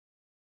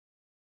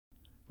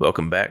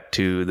Welcome back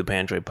to the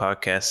Panjoy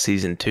Podcast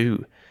Season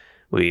 2.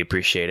 We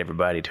appreciate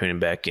everybody tuning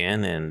back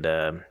in, and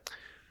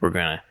we're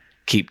going to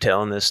keep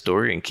telling this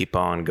story and keep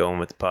on going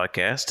with the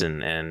podcast,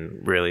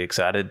 and really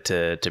excited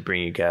to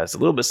bring you guys a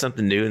little bit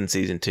something new in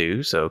Season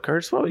 2. So,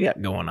 Curtis, what we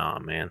got going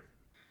on, man?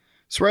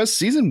 So whereas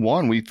Season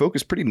 1, we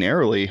focused pretty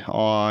narrowly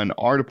on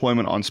our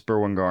deployment on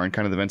Spurwingar and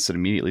kind of the events that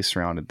immediately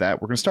surrounded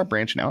that, we're going to start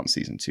branching out in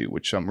Season 2,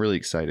 which I'm really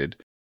excited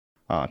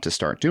to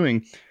start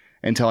doing,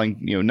 and telling,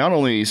 not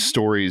only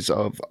stories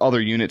of other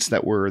units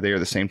that were there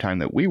the same time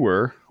that we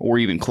were, or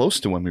even close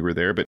to when we were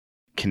there, but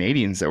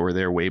Canadians that were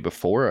there way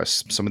before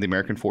us, some of the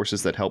American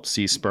forces that helped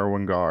see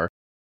Spurwingar.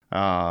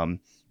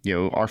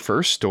 Our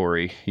first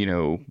story,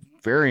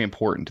 very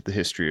important to the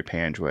history of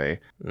Panjoy.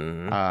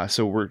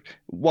 So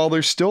while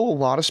there's still a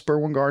lot of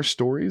Spurwingar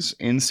stories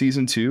in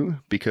Season 2,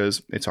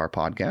 because it's our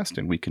podcast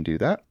and we can do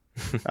that,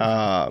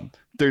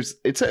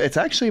 it's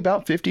actually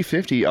about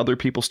 50-50 other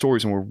people's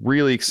stories, and we're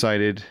really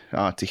excited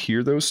to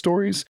hear those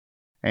stories.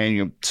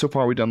 And so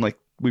far we've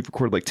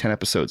recorded like 10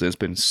 episodes, and it's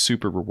been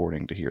super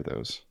rewarding to hear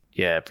those.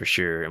 Yeah, for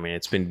sure. I mean,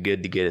 it's been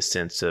good to get a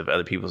sense of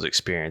other people's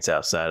experience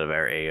outside of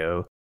our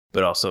AO,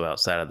 but also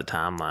outside of the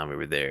timeline we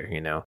were there,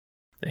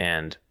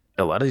 and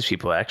a lot of these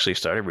people actually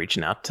started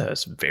reaching out to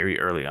us very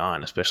early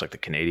on, especially like the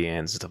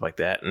Canadians and stuff like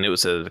that. And it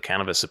was a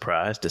kind of a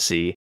surprise to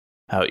see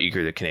how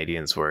eager the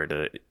Canadians were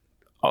to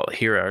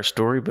hear our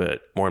story.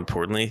 But more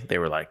importantly, they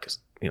were like,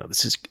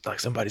 this is like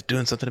somebody's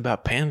doing something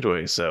about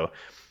Panjoy. So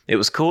it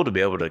was cool to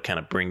be able to kind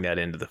of bring that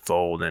into the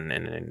fold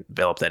and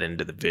develop that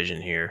into the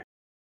vision here.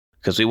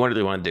 Because we wanted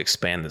to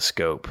expand the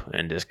scope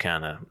and just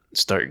kind of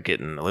start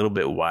getting a little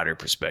bit wider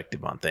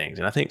perspective on things.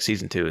 And I think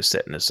Season 2 is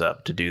setting us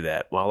up to do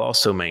that while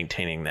also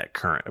maintaining that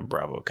current of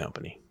Bravo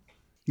company.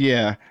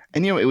 Yeah.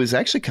 And, it was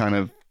actually kind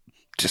of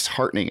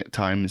disheartening at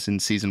times in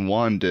Season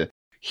 1 to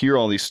hear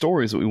all these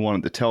stories that we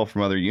wanted to tell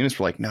from other units.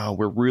 We're like, no,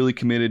 we're really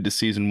committed to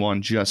Season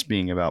 1 just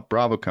being about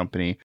Bravo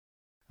company.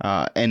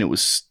 And it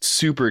was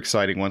super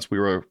exciting once we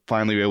were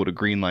finally able to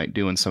greenlight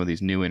doing some of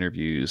these new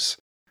interviews.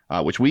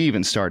 Which we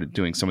even started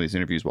doing some of these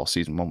interviews while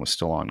Season 1 was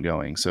still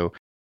ongoing. So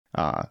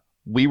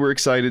we were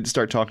excited to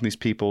start talking to these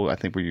people. I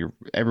think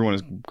everyone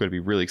is going to be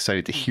really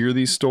excited to hear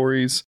these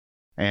stories.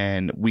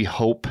 And we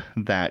hope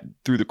that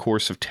through the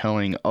course of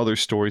telling other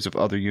stories of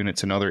other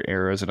units and other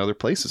eras and other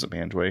places of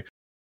Panjoy,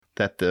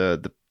 that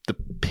the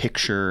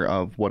picture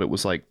of what it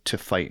was like to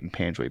fight in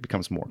Panjoy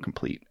becomes more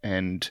complete.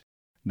 And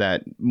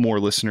that more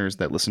listeners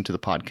that listen to the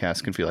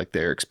podcast can feel like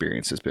their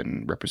experience has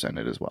been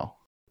represented as well.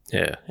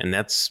 Yeah, and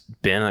that's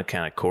been a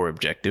kind of core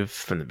objective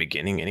from the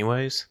beginning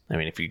anyways. I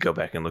mean, if you go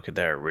back and look at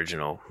their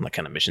original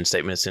kind of mission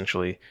statement,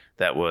 essentially,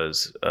 that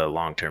was a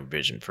long-term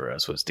vision for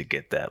us, was to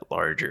get that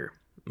larger,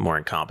 more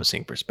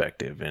encompassing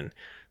perspective. And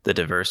the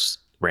diverse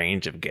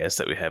range of guests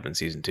that we have in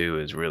Season 2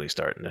 is really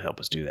starting to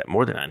help us do that,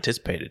 more than I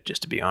anticipated,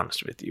 just to be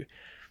honest with you.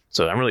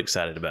 So I'm really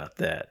excited about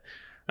that.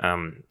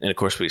 And of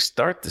course, we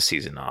start the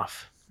season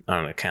off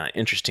on a kind of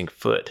interesting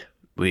foot.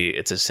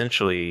 It's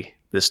essentially...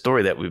 The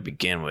story that we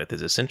begin with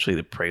is essentially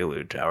the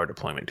prelude to our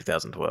deployment in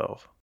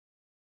 2012.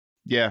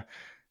 Yeah,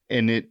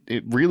 and it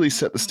really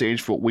set the stage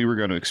for what we were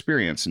going to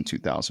experience in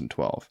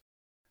 2012.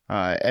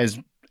 As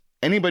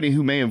anybody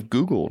who may have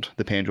Googled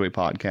the Panjoy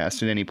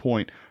podcast at any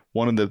point,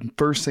 one of the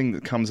first things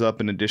that comes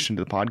up in addition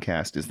to the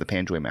podcast is the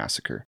Panjoy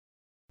Massacre.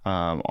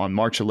 On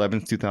March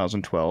 11th,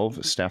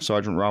 2012, Staff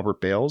Sergeant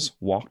Robert Bales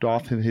walked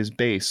off of his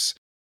base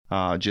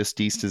just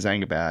west of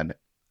Zangabad,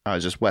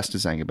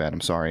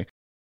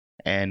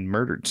 and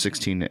murdered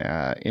 16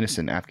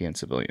 innocent Afghan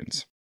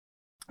civilians.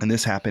 And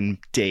this happened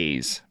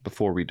days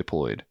before we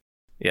deployed.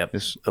 Yep,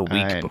 a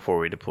week before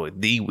we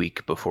deployed. The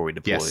week before we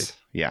deployed. Yes,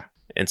 yeah.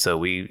 And so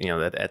we,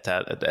 at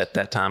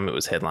that time, it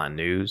was headline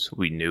news.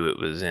 We knew it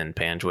was in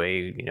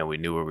Panjoy. We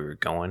knew where we were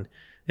going.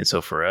 And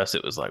so for us,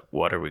 it was like,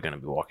 what are we going to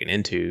be walking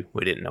into?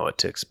 We didn't know what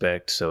to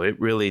expect. So it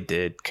really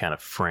did kind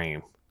of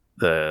frame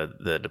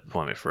the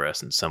deployment for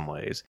us in some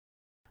ways.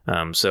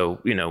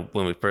 So,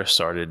 when we first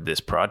started this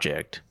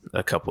project,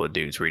 a couple of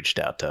dudes reached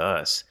out to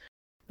us,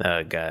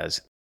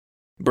 guys,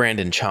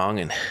 Brandon Chong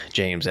and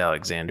James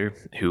Alexander,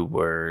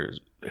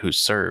 who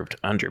served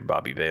under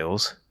Bobby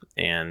Bales,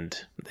 and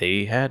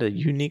they had a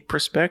unique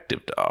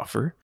perspective to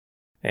offer,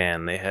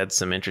 and they had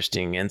some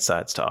interesting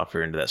insights to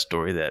offer into that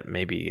story that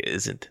maybe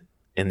isn't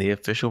in the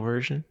official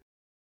version.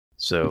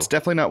 So it's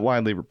definitely not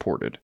widely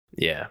reported.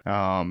 Yeah.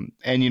 And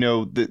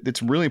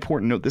it's really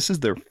important to note this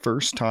is their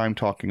first time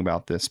talking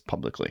about this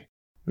publicly.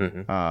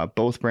 Mm-hmm.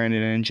 Both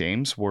Brandon and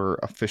James were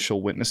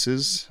official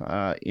witnesses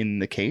in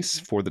the case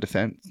for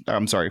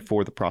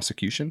the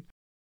prosecution.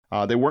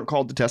 They weren't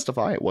called to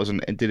testify.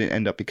 It didn't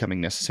end up becoming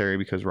necessary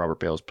because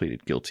Robert Bales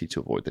pleaded guilty to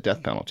avoid the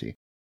death penalty.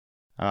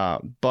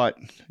 But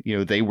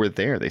they were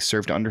there. They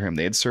served under him.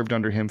 They had served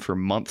under him for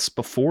months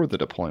before the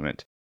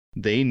deployment.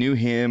 They knew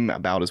him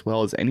about as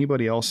well as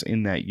anybody else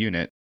in that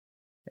unit.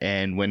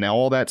 And when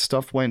all that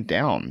stuff went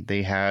down,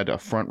 they had a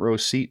front row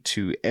seat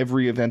to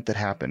every event that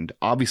happened.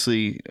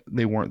 Obviously,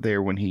 they weren't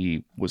there when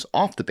he was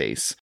off the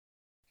base.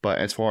 But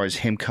as far as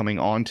him coming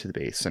onto the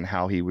base and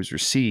how he was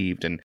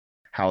received and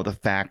how the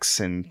facts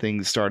and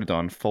things started to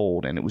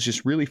unfold. And it was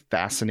just really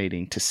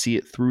fascinating to see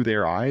it through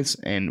their eyes.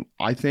 And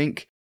I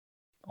think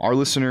our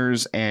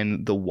listeners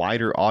and the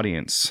wider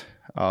audience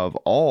of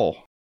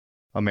all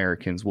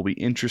Americans will be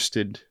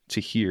interested to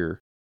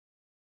hear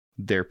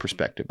their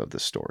perspective of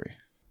this story.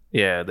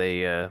 Yeah,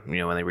 they,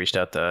 when they reached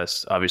out to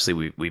us, obviously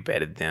we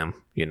vetted them,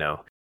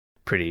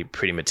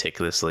 pretty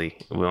meticulously.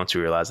 Once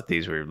we realized that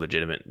these were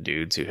legitimate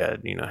dudes who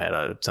had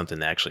something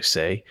to actually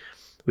say,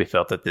 we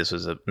felt that this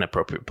was an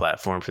appropriate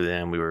platform for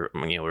them. We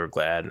were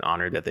glad and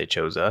honored that they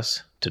chose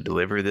us to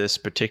deliver this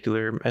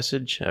particular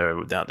message,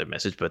 or not their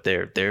message, but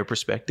their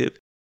perspective.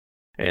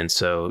 And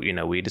so,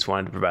 we just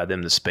wanted to provide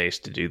them the space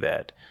to do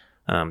that.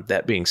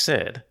 That being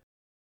said,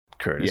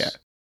 Curtis. Yeah.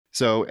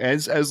 So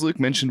as Luke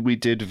mentioned, we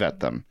did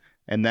vet them.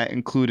 And that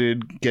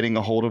included getting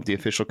a hold of the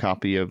official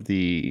copy of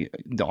the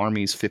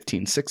Army's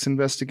 15-6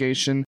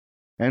 investigation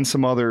and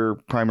some other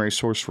primary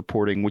source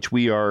reporting, which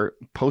we are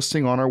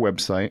posting on our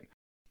website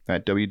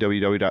at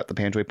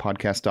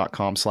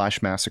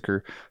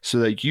www.thepanjoypodcast.com/massacre, so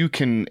that you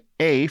can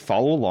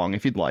follow along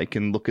if you'd like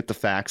and look at the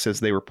facts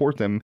as they report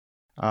them,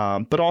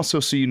 but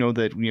also so you know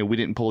that we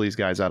didn't pull these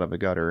guys out of a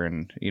gutter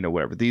and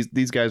whatever.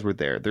 These guys were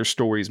there. Their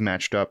stories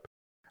matched up.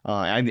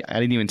 I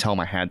didn't even tell them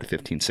I had the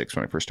 15-6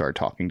 when I first started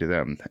talking to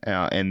them,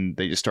 and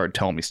they just started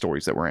telling me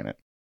stories that were in it.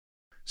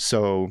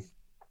 So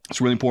it's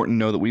really important to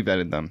know that we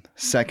vetted them.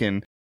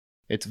 Second,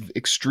 it's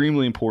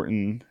extremely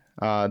important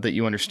that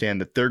you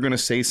understand that they're going to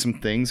say some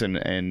things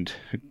and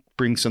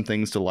bring some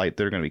things to light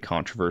that are going to be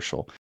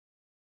controversial.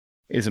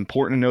 It is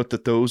important to note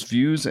that those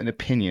views and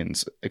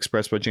opinions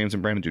expressed by James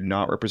and Brandon do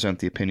not represent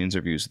the opinions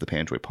or views of the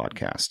Panjoy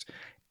podcast.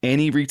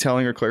 Any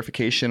retelling or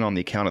clarification on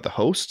the account of the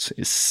hosts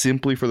is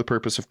simply for the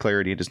purpose of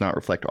clarity and does not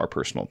reflect our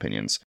personal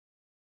opinions.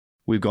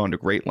 We've gone to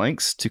great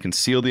lengths to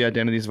conceal the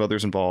identities of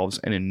others involved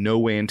and in no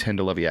way intend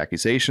to levy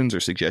accusations or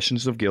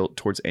suggestions of guilt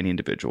towards any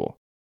individual.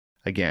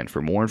 Again,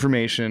 for more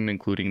information,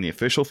 including the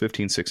official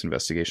 15-6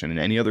 investigation and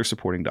any other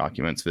supporting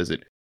documents,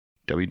 visit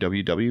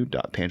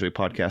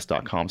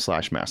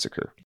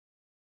www.panjoypodcast.com/massacre.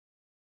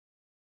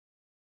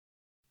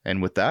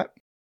 And with that,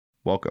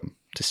 welcome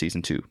to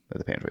Season 2 of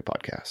the Panjoy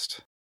Podcast.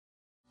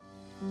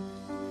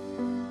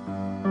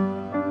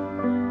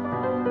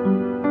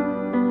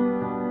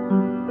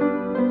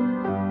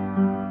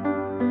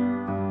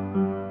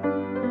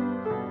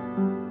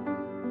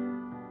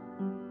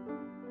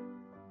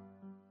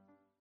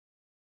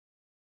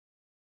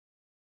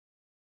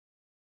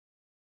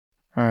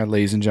 All right,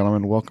 ladies and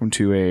gentlemen, welcome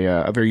to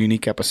a very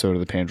unique episode of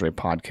the Panjoy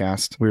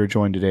Podcast. We are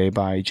joined today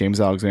by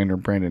James Alexander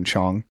and Brandon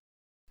Chong,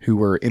 who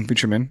were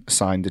infantrymen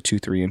assigned to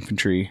 2-3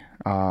 Infantry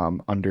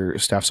under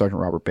Staff Sergeant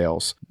Robert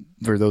Bales.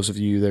 For those of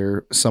you that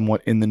are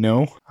somewhat in the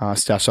know,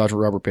 Staff Sergeant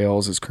Robert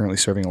Bales is currently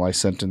serving a life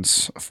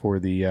sentence for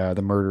the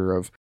murder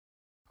of,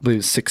 I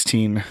believe,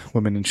 16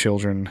 women and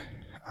children,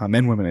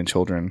 men, women, and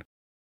children,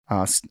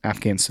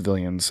 Afghan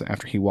civilians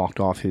after he walked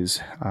off his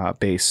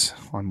base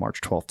on March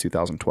 12th,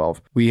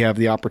 2012. We have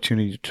the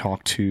opportunity to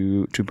talk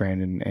to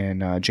Brandon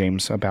and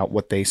James about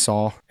what they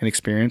saw and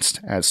experienced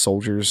as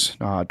soldiers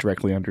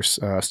directly under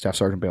Staff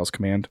Sergeant Bales'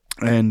 command.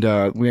 And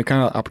we had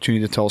kind of the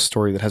opportunity to tell a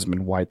story that hasn't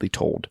been widely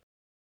told.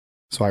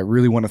 So I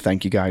really want to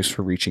thank you guys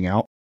for reaching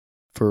out,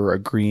 for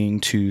agreeing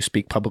to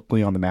speak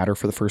publicly on the matter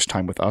for the first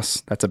time with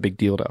us. That's a big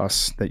deal to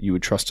us that you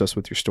would trust us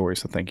with your story,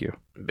 so thank you.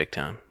 Big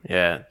time.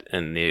 Yeah,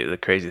 and the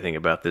crazy thing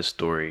about this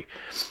story,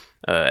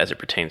 as it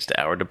pertains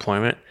to our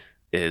deployment,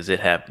 is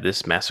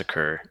this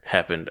massacre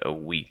happened a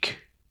week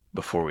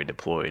before we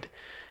deployed,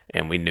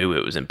 and we knew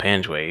it was in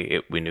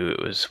Panjway. We knew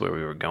it was where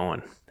we were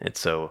going, and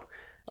so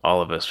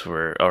all of us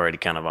were already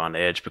kind of on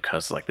edge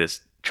because this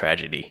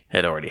tragedy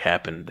had already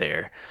happened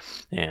there,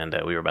 and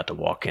we were about to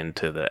walk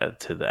into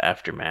the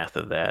aftermath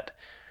of that.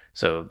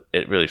 So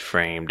it really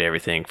framed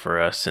everything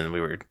for us, and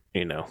we were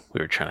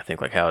trying to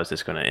think how is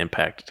this going to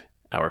impact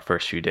our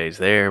first few days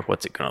there?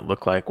 What's it going to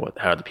look like?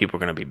 How are the people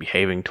going to be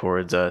behaving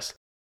towards us?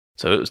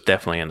 So it was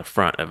definitely in the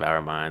front of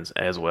our minds,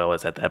 as well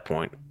as at that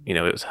point,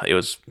 it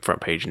was front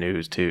page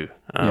news too.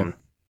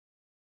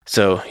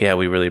 So yeah,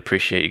 we really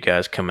appreciate you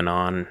guys coming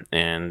on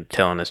and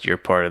telling us your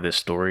part of this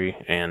story,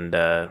 and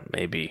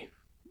maybe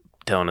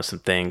telling us some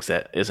things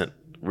that isn't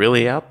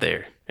really out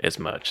there as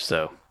much.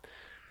 So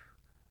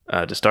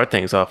to start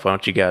things off, why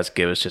don't you guys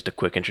give us just a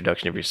quick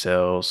introduction of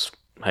yourselves,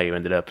 how you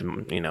ended up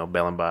in,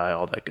 Bell by,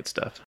 all that good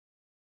stuff.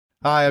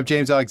 Hi, I'm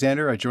James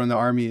Alexander. I joined the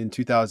Army in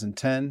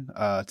 2010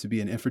 to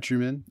be an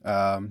infantryman.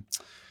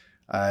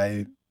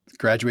 I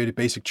graduated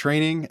basic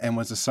training and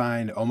was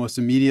assigned almost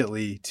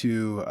immediately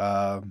to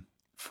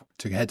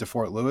head to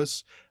Fort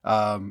Lewis.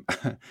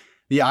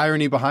 The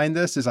irony behind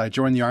this is I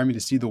joined the Army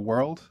to see the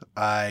world.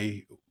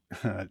 I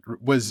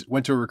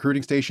went to a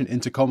recruiting station in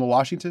Tacoma,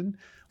 Washington,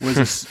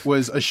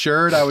 was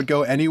assured I would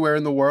go anywhere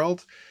in the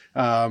world,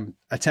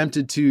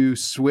 attempted to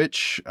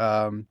switch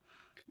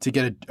to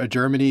get a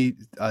Germany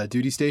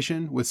duty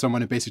station with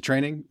someone in basic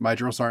training. My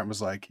drill sergeant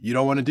was like, "You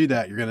don't want to do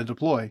that. You're going to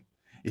deploy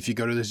if you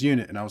go to this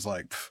unit." And I was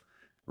like,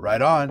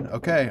 "Right on.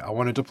 Okay, I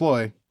want to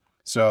deploy."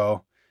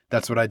 So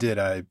that's what I did.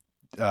 I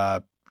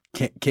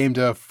came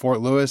to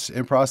Fort Lewis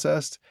and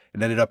processed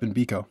and ended up in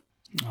Bico.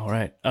 All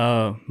right.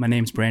 My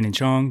name's Brandon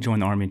Chong.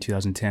 Joined the Army in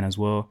 2010 as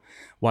well.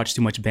 Watched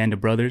too much Band of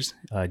Brothers.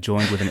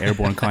 Joined with an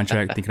airborne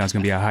contract, thinking I was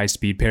going to be a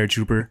high-speed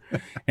paratrooper.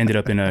 Ended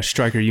up in a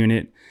striker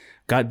unit.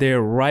 Got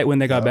there right when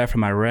they got back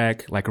from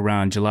Iraq, like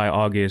around July,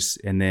 August,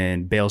 and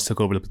then Bales took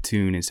over the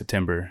platoon in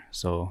September.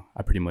 So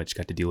I pretty much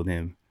got to deal with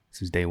him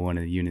since day one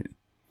in the unit.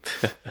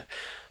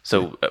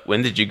 So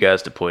when did you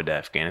guys deploy to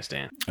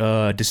Afghanistan?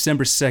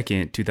 December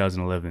 2nd,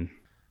 2011.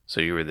 So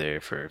you were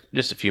there for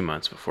just a few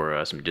months before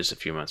us, and just a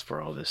few months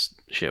before all this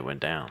shit went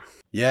down.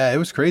 Yeah, it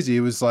was crazy.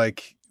 It was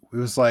like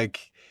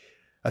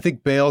I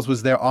think Bales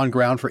was there on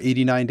ground for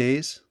 89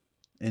 days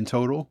in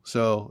total.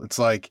 So it's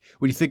like,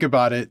 when you think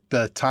about it,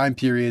 the time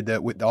period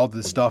that with all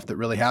the stuff that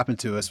really happened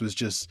to us was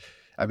just,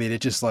 I mean,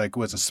 it just like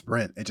was a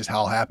sprint. It just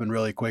all happened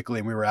really quickly,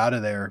 and we were out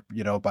of there,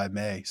 by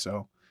May.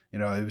 So,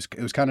 it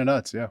was kind of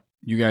nuts. Yeah.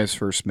 You guys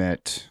first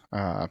met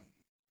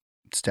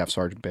Staff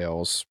Sergeant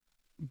Bales,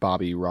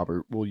 Bobby,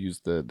 Robert. We'll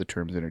use the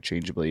terms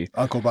interchangeably.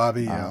 Uncle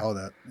Bobby, all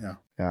that. Yeah.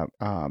 Yeah.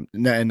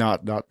 And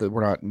not that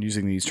we're not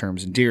using these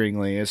terms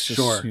endearingly. It's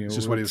just it's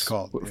just what he was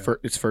called. Yeah.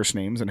 It's first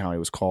names and how he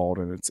was called,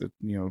 and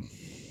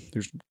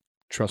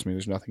trust me,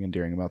 there's nothing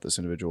endearing about this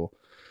individual.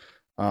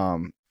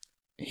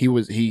 He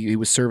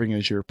was serving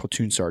as your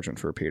platoon sergeant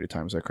for a period of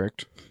time. Is that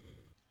correct?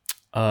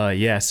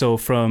 Yeah. So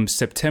from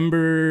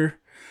September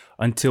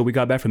until we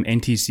got back from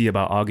NTC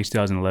about August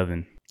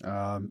 2011.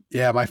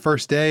 Yeah, my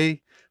first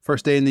day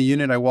in the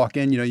unit, I walk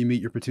in, you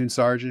meet your platoon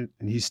sergeant,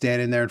 and he's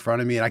standing there in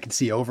front of me, and I can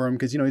see over him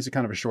because, he's a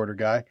kind of a shorter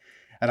guy.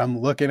 And I'm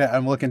looking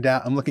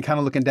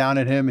down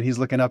at him, and he's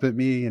looking up at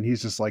me, and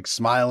he's just like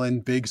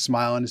smiling, big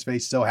smile on his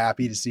face, so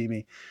happy to see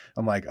me.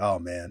 I'm like, oh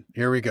man,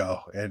 here we go.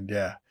 And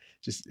yeah,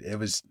 just, it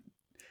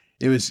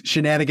was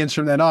shenanigans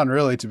from then on,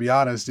 really, to be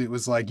honest. It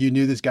was like, you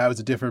knew this guy was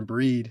a different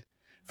breed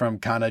from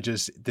kind of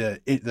just the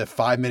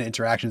 5-minute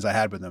interactions I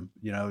had with him.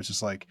 It was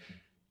just like,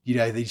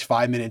 these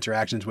 5-minute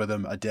interactions with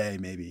him a day,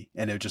 maybe.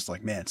 And it was just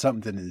like, man,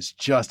 something is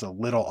just a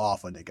little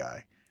off on the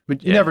guy.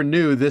 But you never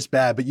knew this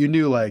bad, but you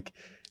knew like,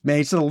 man,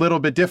 he's a little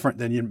bit different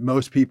than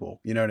most people.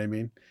 You know what I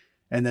mean?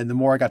 And then the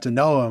more I got to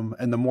know him,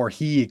 and the more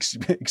he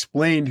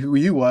explained who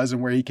he was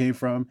and where he came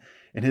from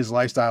and his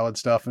lifestyle and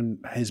stuff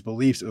and his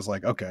beliefs, it was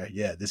like, okay,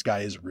 yeah, this guy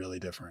is really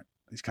different.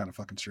 He's kind of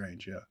fucking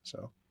strange. Yeah.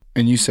 So.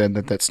 And you said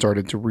that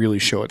started to really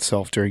show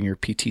itself during your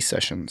PT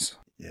sessions.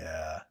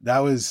 Yeah, that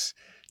was...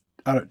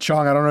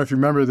 Chong, I don't know if you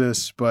remember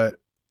this, but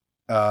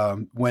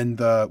when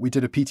we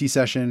did a PT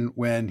session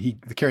when he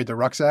carried the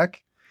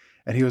rucksack,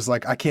 and he was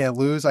like, I can't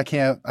lose.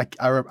 I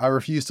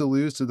refuse to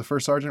lose to the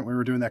first sergeant when we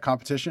were doing that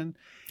competition.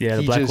 Yeah,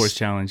 the Black Horse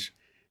Challenge.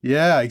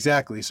 Yeah,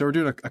 exactly. So we're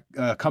doing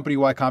a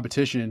company-wide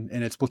competition,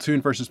 and it's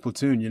platoon versus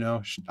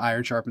platoon,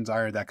 iron sharpens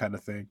iron, that kind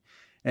of thing.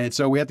 And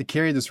so we had to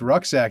carry this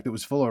rucksack that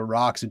was full of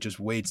rocks and just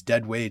weights,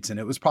 dead weights. And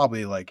it was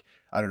probably like,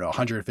 I don't know,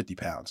 150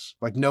 pounds.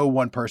 Like no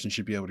one person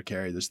should be able to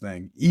carry this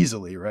thing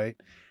easily, right?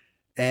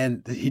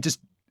 And he just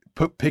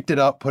picked it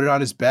up, put it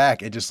on his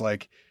back, and just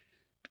like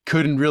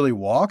couldn't really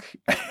walk.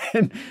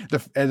 and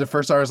the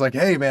first sergeant was like,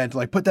 hey man,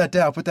 like put that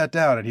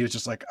down. And he was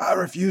just like, I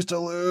refuse to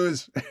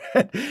lose.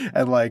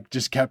 and like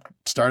just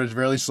started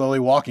really slowly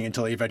walking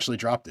until he eventually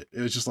dropped it. It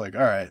was just like,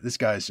 all right, this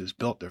guy's just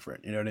built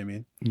different. You know what I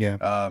mean?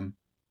 Yeah.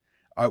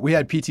 We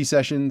had PT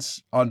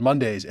sessions on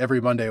Mondays.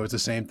 Every Monday was the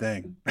same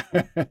thing.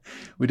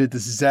 We did the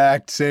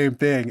exact same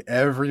thing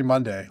every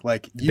Monday.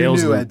 Like you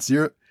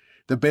knew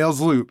the Bales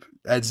Loop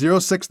at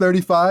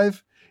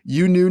 0635,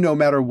 you knew no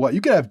matter what,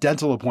 you could have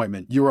dental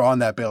appointment. You were on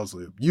that Bales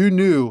Loop. You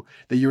knew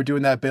that you were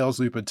doing that Bales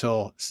Loop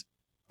until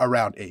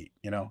around 8,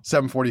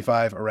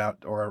 7:45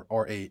 around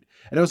or 8.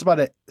 And it was about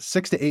a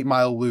 6 to 8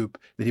 mile loop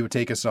that he would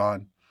take us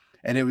on.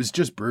 And it was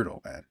just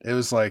brutal, man. It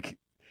was like,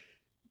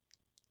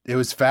 it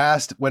was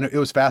fast when it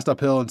was fast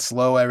uphill and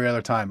slow every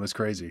other time. It was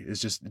crazy. It's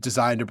just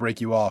designed to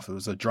break you off. It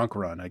was a drunk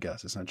run, I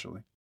guess,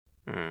 essentially.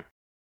 Mm.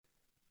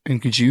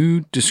 And could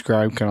you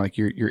describe kind of like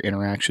your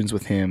interactions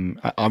with him?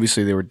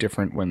 Obviously, they were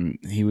different when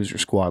he was your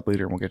squad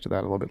leader, and we'll get to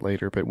that a little bit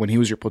later. But when he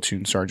was your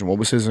platoon sergeant, what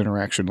was his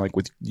interaction like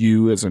with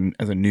you as a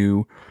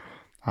new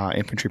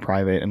infantry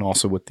private, and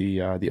also with the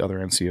other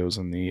NCOs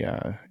in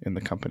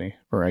the company,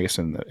 or I guess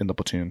in the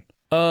platoon?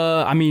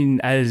 I mean,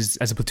 as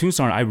a platoon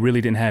sergeant, I really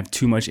didn't have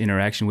too much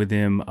interaction with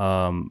him.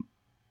 I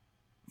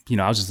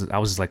was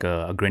just like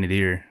a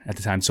grenadier at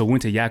the time. So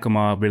went to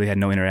Yakima, really had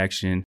no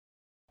interaction.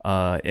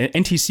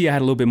 NTC, I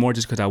had a little bit more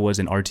just because I was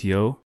an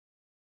RTO,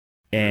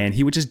 and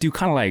he would just do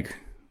kind of like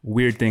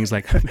weird things.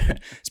 Like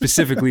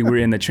specifically, we're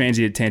in the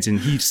transient tents, and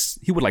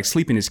he would like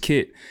sleep in his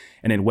kit,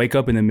 and then wake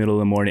up in the middle of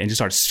the morning and just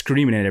start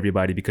screaming at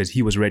everybody because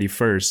he was ready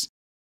first.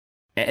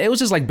 It was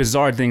just like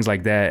bizarre things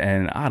like that,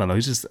 and I don't know.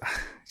 He's just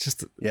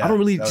I don't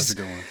really. That was a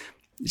good one.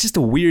 It's just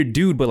a weird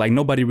dude, but like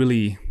nobody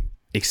really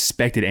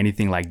expected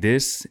anything like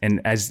this.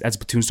 And as a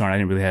platoon sergeant, I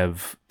didn't really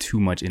have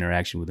too much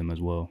interaction with him as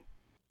well.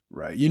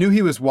 Right. You knew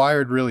he was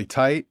wired really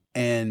tight,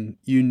 and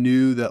you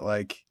knew that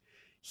like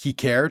he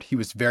cared. He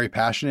was very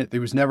passionate. There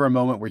was never a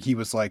moment where he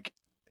was like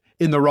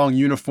in the wrong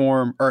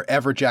uniform or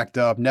ever jacked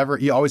up. Never,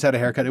 he always had a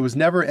haircut. It was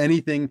never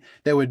anything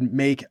that would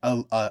make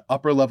a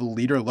upper level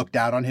leader look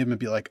down on him and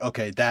be like,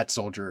 okay, that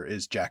soldier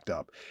is jacked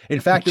up. In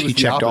fact, it was he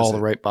checked the all opposite.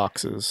 the right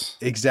boxes.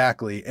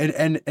 Exactly.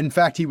 And in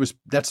fact,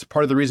 that's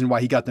part of the reason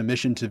why he got the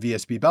mission to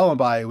VSP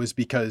Bellenby was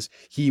because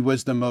he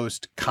was the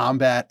most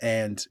combat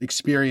and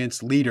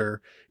experienced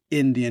leader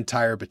in the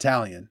entire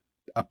battalion,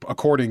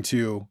 according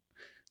to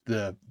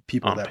the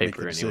people On that make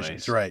paper the decisions.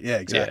 anyways. Right. Yeah,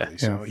 exactly. Yeah.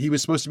 So he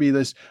was supposed to be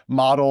this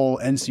model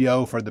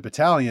NCO for the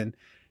battalion,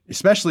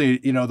 especially,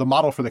 the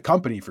model for the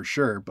company for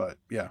sure. But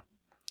yeah,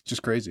 it's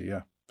just crazy.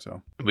 Yeah.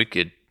 So We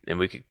could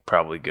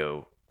probably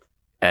go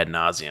ad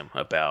nauseum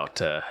about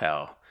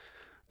how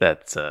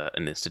that's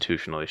an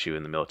institutional issue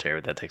in the military,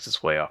 but that takes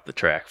us way off the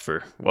track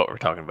for what we're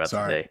talking about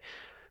today.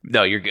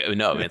 No, you're good.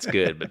 No, it's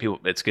good, but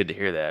it's good to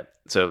hear that.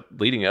 So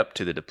leading up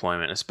to the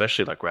deployment,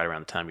 especially like right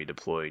around the time you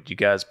deployed, you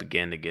guys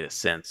begin to get a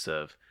sense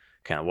of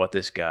kind of what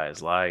this guy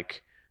is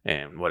like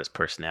and what his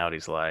personality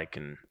is like,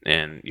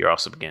 and you're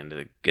also beginning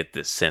to get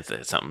this sense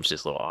that something's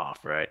just a little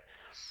off, right?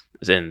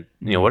 And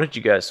what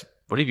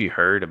have you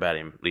heard about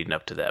him leading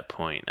up to that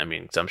point? I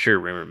mean, 'cause I'm sure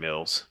rumor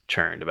mills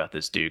churned about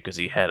this dude because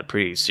he had a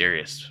pretty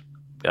serious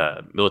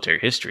military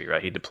history,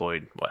 right? He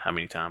deployed how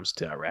many times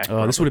to Iraq?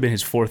 This would have been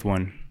his fourth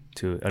one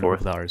to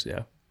Edward Flowers,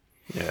 yeah.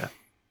 Yeah.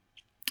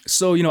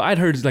 So, I'd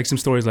heard like some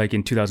stories like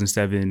in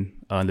 2007,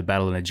 in the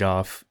Battle of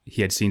Najaf,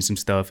 he had seen some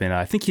stuff, and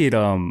I think he had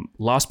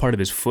lost part of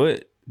his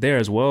foot there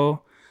as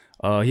well.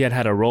 He had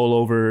a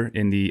rollover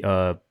in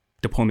the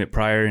deployment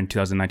prior in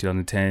 2009,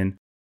 2010.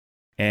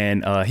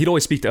 And he'd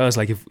always speak to us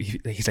like,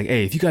 he's like,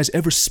 hey, if you guys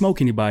ever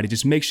smoke anybody,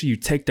 just make sure you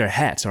take their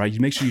hats, all right? You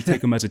make sure you take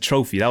them as a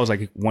trophy. That was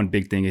like one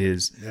big thing of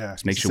his. yeah,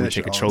 Just make sure we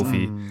take a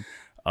trophy.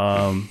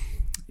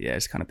 Yeah,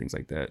 it's kind of things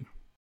like that.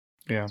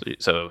 Yeah.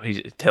 So he's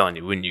telling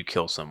you when you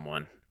kill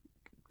someone,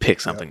 pick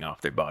something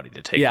off their body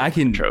to take Yeah,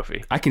 them as a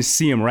trophy. I can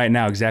see him right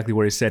now exactly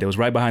where he said it. It was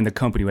right behind the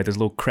company with this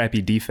little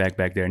crappy defect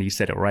back there, and he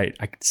said it right.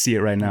 I can see it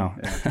right now.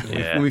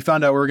 Yeah. When we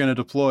found out we were going to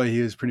deploy,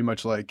 he was pretty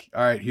much like,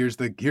 all right, here's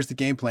the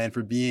game plan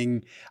for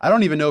being, I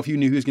don't even know if he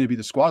knew who was going to be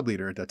the squad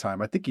leader at that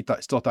time. I think he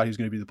still thought he was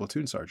going to be the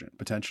platoon sergeant,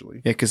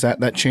 potentially. Yeah, because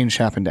that change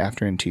happened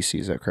after NTC,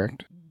 is that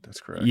correct? That's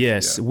correct.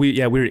 Yes, Yeah.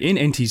 we were in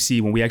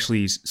NTC when we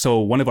actually. So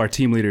one of our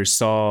team leaders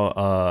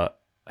saw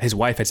his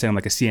wife had sent him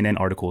like a CNN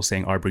article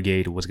saying our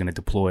brigade was going to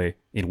deploy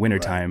in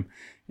wintertime.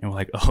 And we're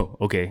like, oh,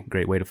 okay,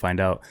 great way to find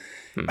out.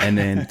 And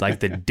then like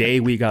the day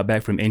we got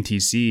back from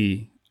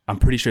NTC, I'm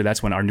pretty sure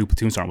that's when our new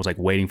platoon sergeant was like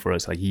waiting for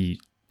us. Like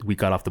we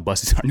got off the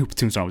buses, our new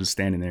platoon sergeant was just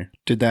standing there.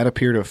 Did that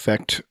appear to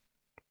affect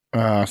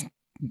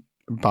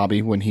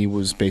Bobby when he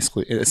was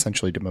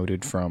essentially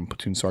demoted from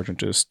platoon sergeant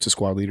to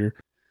squad leader?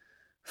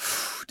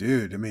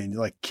 Dude, I mean,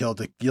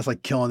 just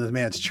like killing this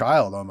man's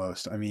child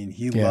almost. I mean,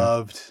 he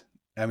loved,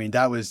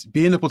 that was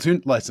being the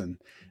platoon lesson.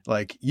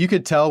 Like you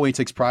could tell when he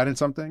takes pride in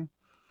something,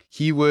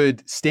 he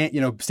would standing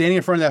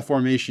in front of that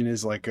formation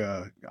is like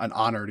an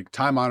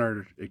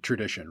time-honored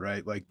tradition,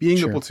 right? Like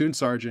being the platoon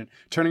sergeant,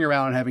 turning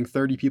around and having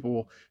 30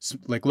 people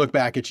like look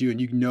back at you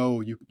and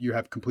you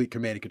have complete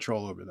command and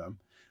control over them.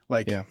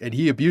 And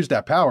he abused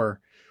that power,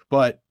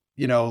 but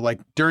like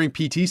during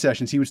PT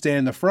sessions, he would stand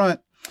in the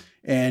front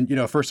and,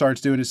 first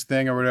sergeant's doing his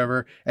thing or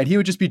whatever, and he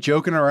would just be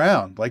joking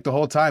around like the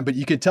whole time, but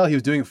you could tell he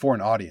was doing it for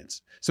an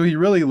audience. So he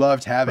really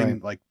loved having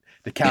like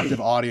the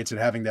captive audience and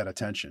having that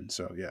attention.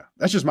 So yeah,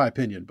 that's just my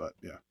opinion, but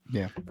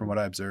yeah, from what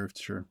I observed,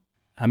 sure.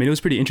 I mean, it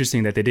was pretty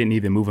interesting that they didn't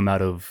even move him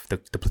out of the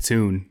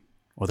platoon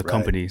or the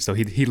company. So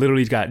he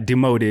literally got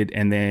demoted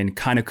and then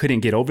kind of couldn't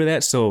get over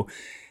that. So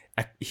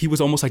he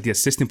was almost like the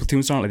assistant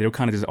platoon sergeant. Like they were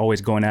kind of just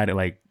always going at it.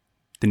 Like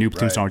the new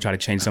platoon sergeant tried to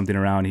change something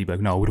around. And he'd be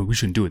like, no, we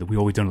shouldn't do it. We've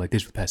always done it like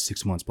this for the past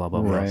 6 months, blah,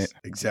 blah, blah. Right.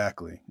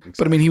 Exactly.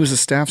 But I mean, he was a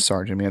staff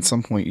sergeant. I mean, at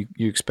some point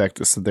you expect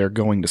this, that they're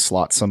going to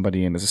slot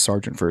somebody in as a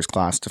sergeant for his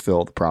class to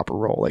fill the proper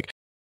role. Like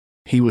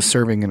he was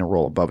serving in a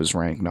role above his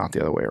rank, not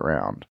the other way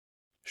around.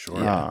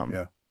 Sure.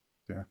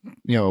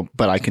 Yeah.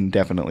 But I can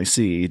definitely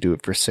see you do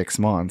it for 6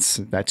 months.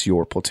 That's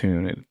your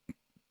platoon. It's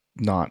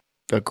not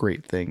a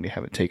great thing to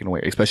have it taken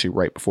away, especially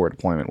right before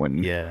deployment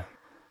when. Yeah.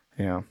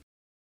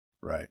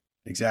 Right.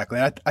 Exactly.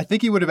 And I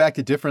think he would have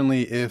acted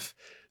differently if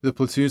the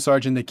platoon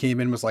sergeant that came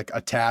in was like a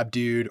tab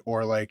dude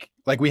or like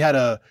we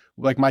had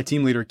my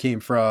team leader came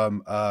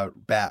from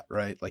BAT,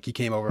 right? Like he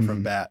came over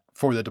from BAT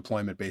for the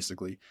deployment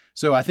basically.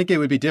 So I think it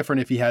would be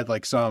different if he had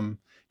like some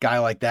guy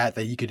like that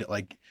you could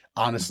like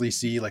honestly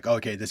see like,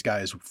 okay, this guy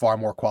is far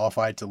more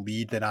qualified to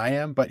lead than I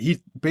am, but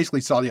he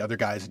basically saw the other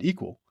guy as an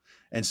equal.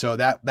 And so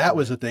that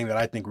was the thing that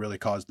I think really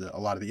caused a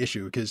lot of the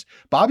issue because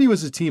Bobby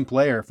was a team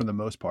player for the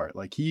most part.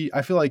 Like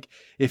I feel like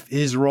if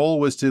his role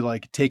was to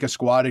like take a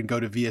squad and go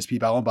to VSP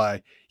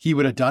Ballenby, he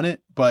would have done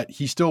it, but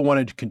he still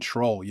wanted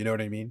control. You know what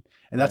I mean?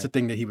 And that's the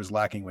thing that he was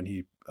lacking when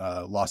he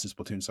lost his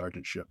platoon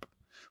sergeantship.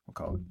 We'll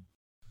call it.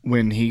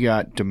 When he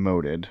got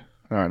demoted,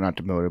 or not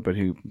demoted, but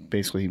he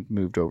basically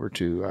moved over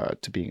to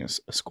being a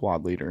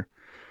squad leader.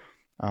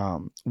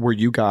 Were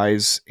you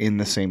guys in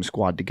the same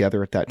squad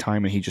together at that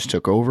time and he just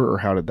took over, or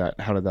how did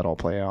that all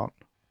play out?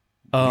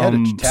 He had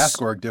a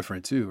task org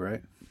different too,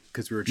 right?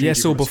 because we were Yeah.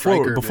 changing So from a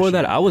striker before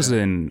that, mission. I was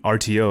in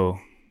RTO,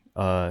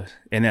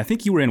 and I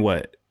think you were in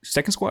what,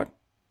 second squad?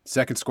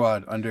 Second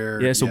squad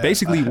under. Yeah. So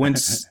basically,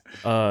 once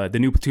the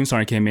new platoon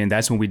sergeant came in,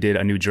 that's when we did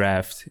a new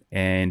draft,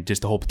 and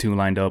just the whole platoon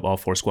lined up, all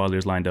 4 squad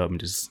leaders lined up, and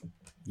just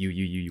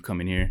you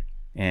come in here,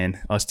 and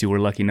us two were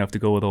lucky enough to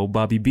go with old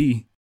Bobby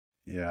B.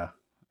 Yeah,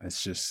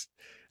 it's just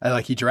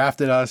he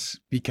drafted us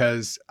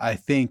because I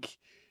think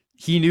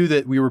he knew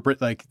that we were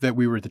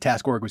the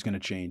task org was going to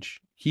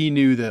change. He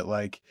knew that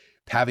like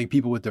having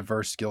people with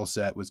diverse skill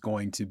set was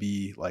going to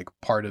be like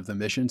part of the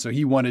mission. So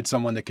he wanted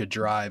someone that could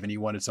drive, and he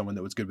wanted someone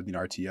that was good with an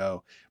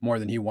RTO more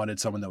than he wanted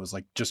someone that was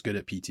like just good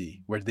at PT.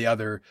 Where the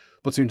other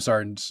platoon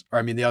sergeants, or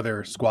I mean the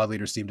other squad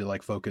leaders, seemed to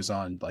like focus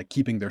on like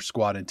keeping their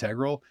squad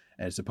integral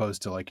as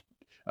opposed to like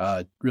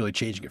really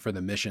changing it for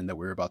the mission that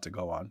we were about to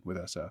go on with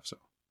SF. So.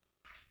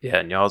 Yeah,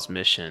 and y'all's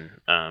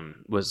mission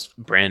was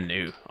brand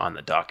new on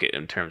the docket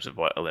in terms of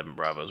what 11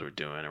 Bravos were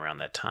doing around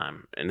that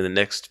time. And in the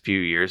next few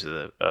years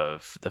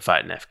of the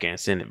fight in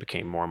Afghanistan, it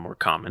became more and more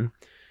common.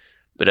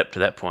 But up to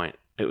that point,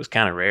 it was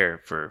kind of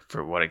rare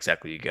for what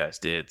exactly you guys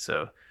did.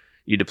 So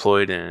you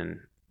deployed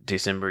in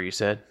December, you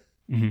said?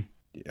 Mm-hmm.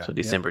 Yeah. So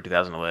December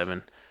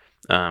 2011.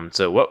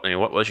 So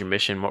what was your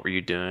mission? What were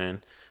you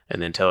doing?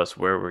 And then tell us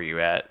where were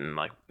you at and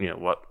like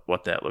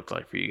what that looked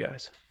like for you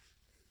guys.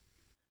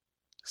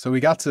 So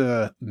we got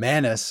to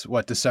Manus,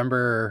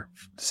 December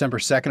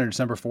 2nd or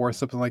December 4th,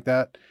 something like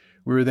that.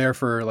 We were there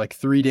for like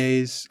 3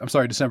 days. I'm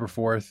sorry, December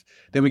 4th.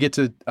 Then we get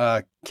to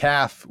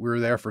CAF. We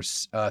were there for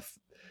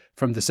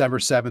from December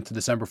 7th to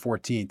December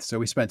 14th. So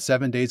we spent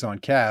 7 days on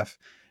CAF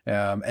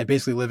and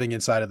basically living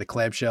inside of the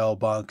clamshell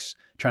bunks,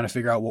 trying to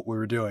figure out what we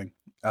were doing.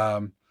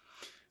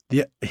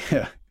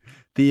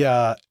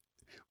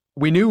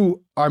 We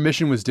knew our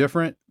mission was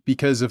different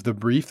because of the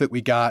brief that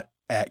we got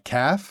at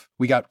CAF.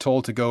 We got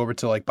told to go over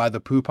to like by the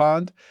poo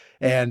pond,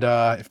 and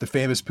if the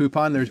famous poo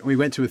pond, we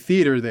went to a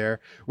theater there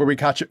where we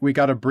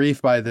got a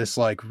brief by this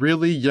like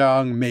really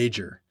young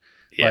major.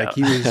 Yeah. Like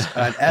he was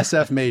an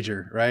SF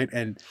major, right?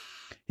 And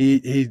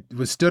he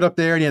was stood up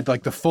there and he had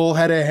like the full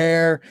head of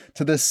hair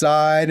to the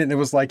side, and it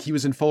was like he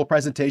was in full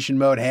presentation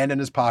mode, hand in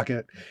his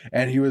pocket,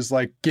 and he was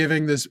like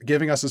giving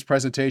us this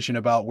presentation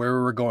about where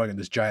we were going in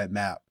this giant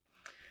map.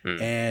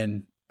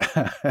 And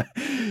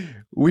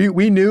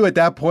we knew at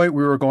that point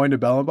we were going to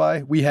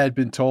Bellenby. We had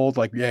been told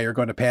like, yeah, you're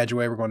going to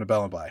Padgeway, we're going to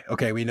Bellenby.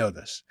 Okay, we know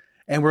this.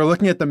 And we're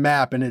looking at the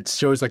map, and it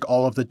shows like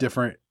all of the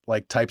different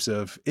like types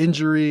of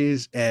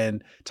injuries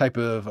and type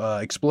of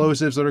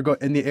explosives that are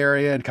in the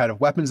area and kind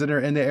of weapons that are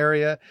in the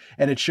area.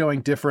 And it's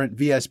showing different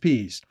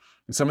VSPs.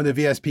 And some of the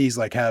VSPs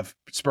like have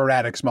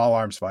sporadic small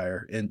arms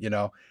fire, and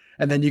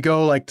and then you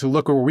go like to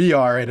look where we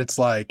are, and it's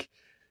like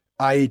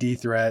IED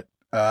threat,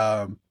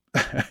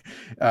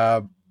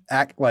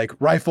 act like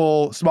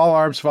rifle, small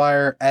arms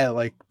fire,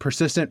 like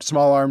persistent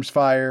small arms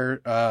fire,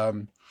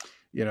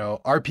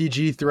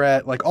 RPG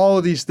threat, like all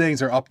of these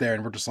things are up there,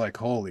 and we're just like,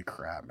 holy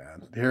crap,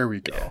 man, here we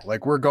go. Yeah.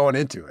 Like we're going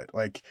into it.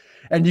 Like,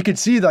 and you could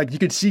see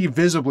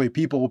visibly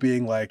people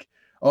being like,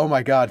 oh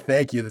my God,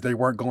 thank you that they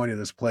weren't going to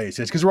this place.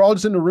 It's because we're all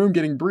just in the room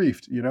getting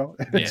briefed,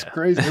 It's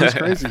crazy. It was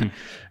crazy.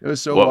 It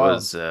was so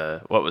wild.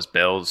 What was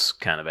Bell's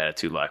kind of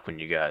attitude like when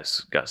you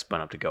guys got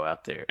spun up to go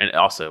out there? And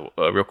also,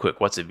 real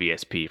quick, what's a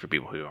VSP for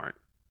people who aren't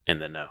in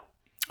the know?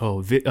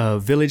 Oh,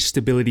 Village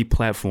Stability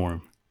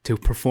Platform to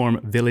perform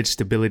village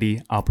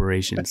stability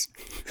operations.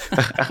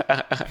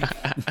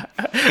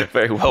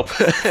 Very well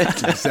put.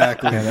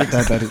 Exactly. Yeah,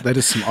 that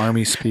is some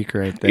Army speak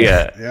right there.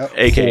 Yeah. Yep.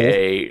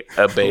 AKA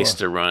a base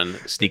to run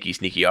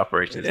sneaky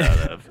operations out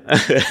of.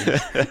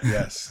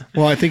 Yes.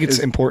 Well, I think it's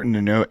important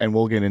to note, and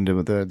we'll get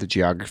into the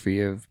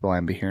geography of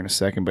Bellenby here in a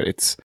second, but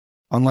it's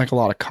unlike a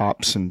lot of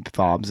cops and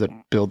fobs that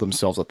build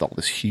themselves up all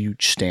this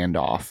huge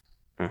standoff.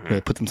 Mm-hmm.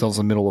 They put themselves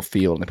in the middle of the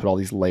field, and they put all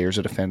these layers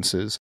of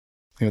defenses.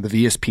 The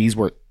VSPs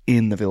were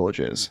in the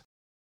villages.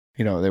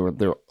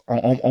 They're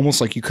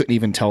almost like you couldn't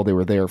even tell they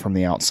were there from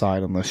the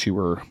outside unless you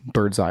were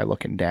bird's eye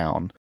looking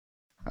down.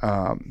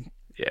 Yeah,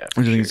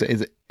 which I think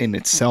is in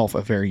itself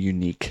a very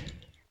unique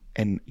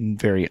and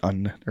very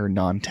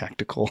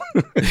non-tactical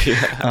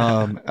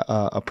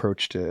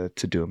approach to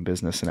doing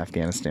business in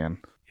Afghanistan.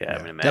 Yeah,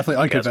 I mean,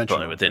 definitely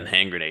unconventional. Within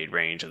hand grenade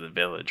range of the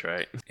village,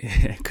 right?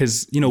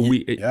 Because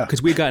we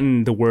had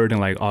gotten the word in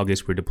like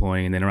August we're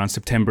deploying, and then around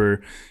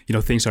September,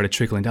 things started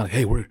trickling down. Like,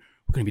 hey, we're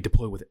going to be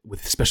deployed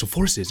with special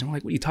forces. And we're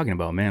like, what are you talking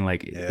about, man?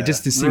 Like, it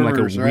just seemed like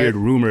a weird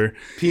rumor.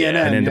 PNN,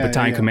 and then the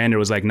battalion commander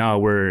was like, no,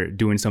 we're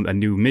doing a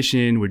new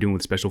mission. We're doing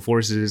with special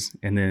forces.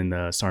 And then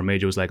the sergeant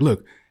major was like,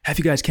 look, half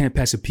you guys can't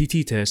pass a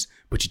PT test,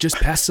 but you just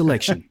passed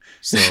selection.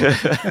 So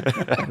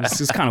it's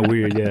just kind of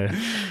weird, yeah.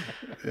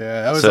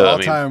 Yeah, that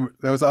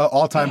was an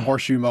all-time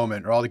horseshoe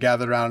moment. We're all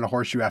gathered around in a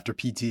horseshoe after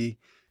PT,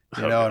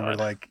 and we're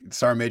like,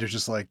 Sergeant Major's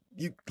just like,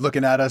 you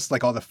looking at us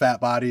like all the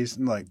fat bodies,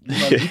 and like,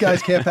 you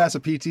guys can't pass a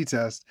PT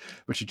test,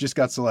 but you just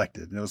got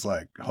selected. And it was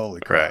like, holy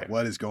crap,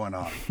 What is going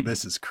on?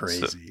 This is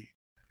crazy.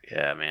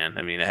 Yeah, man.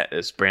 I mean,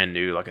 it's brand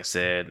new, like I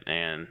said,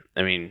 and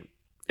I mean,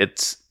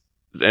 it's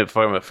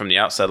from the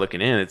outside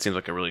looking in, it seems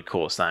like a really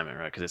cool assignment,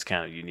 right? Because it's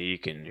kind of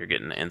unique, and you're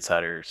getting an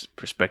insider's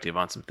perspective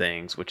on some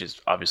things, which is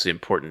obviously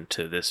important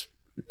to this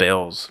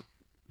Bell's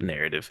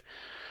narrative.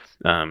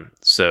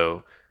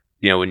 So,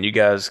 when you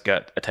guys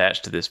got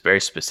attached to this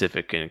very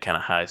specific and kind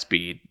of high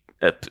speed,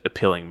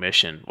 appealing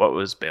mission, what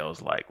was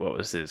Bell's like? What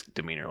was his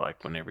demeanor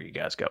like whenever you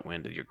guys got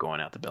wind that you're going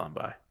out to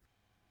Bellenby?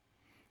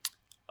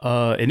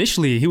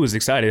 Initially, he was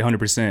excited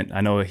 100%.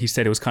 I know he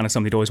said it was kind of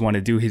something he'd always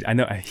wanted to do.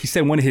 He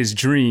said one of his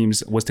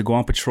dreams was to go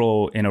on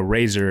patrol in a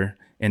Razor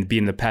and be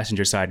in the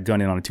passenger side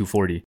gunning on a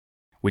 240,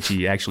 which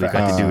he actually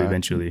got to do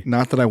eventually.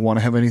 Not that I want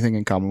to have anything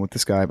in common with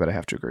this guy, but I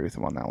have to agree with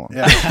him on that one.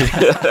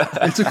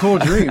 Yeah. It's a cool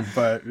dream,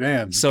 but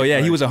man. So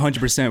yeah, he was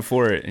 100%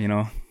 for it,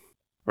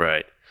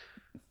 Right.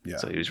 Yeah.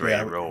 So he was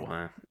ready to roll,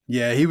 huh?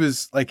 Yeah, he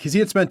was like, because he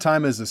had spent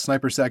time as a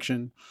sniper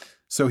section,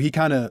 so he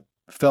kind of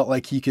felt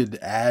like he could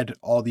add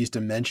all these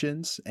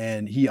dimensions,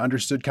 and he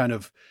understood kind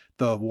of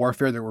the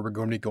warfare that we were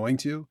going to be going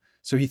to.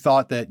 So he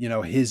thought that,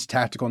 his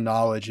tactical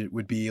knowledge, it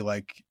would be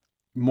like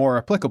more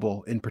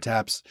applicable in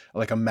perhaps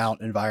like a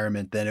mount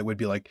environment than it would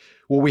be like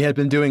what we had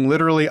been doing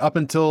literally up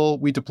until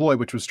we deployed,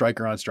 which was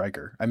striker on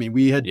striker. I mean,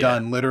 we had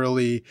done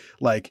literally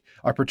like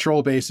our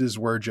patrol bases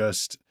were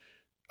just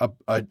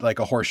like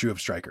a horseshoe of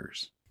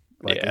strikers.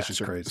 Like, it's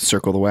just crazy.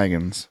 Circle the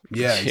wagons.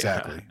 Yeah,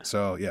 exactly.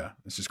 So yeah,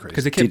 it's just crazy.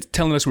 Because they kept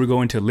telling us we were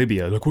going to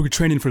Libya. Like, we're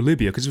training for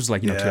Libya, because it was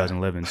like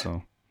 2011.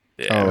 So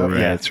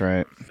That's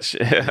right.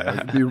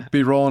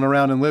 Be rolling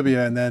around in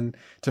Libya, and then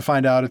to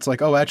find out it's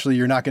like, oh, actually,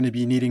 you're not going to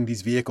be needing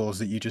these vehicles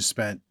that you just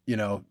spent,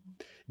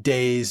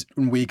 days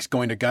and weeks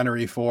going to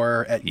gunnery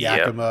for at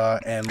Yakima,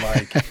 and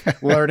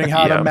like learning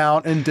how to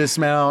mount and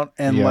dismount,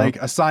 and like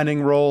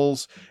assigning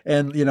roles,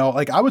 and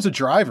like I was a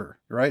driver,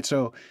 right?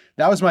 So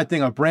that was my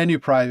thing. A brand new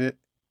private.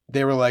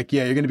 They were like,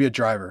 yeah, you're going to be a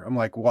driver. I'm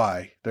like,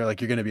 why? They're like,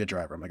 you're going to be a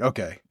driver. I'm like,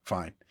 okay,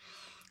 fine.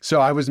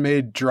 So I was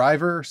made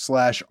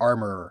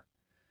driver/armorer,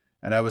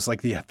 and I was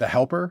like the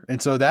helper.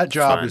 And so that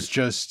job was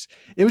just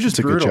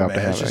brutal, good job man.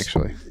 to have,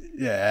 actually.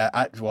 Yeah.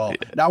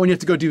 Not when you have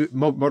to go do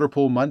motor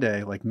pool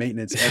Monday, like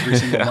maintenance every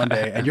single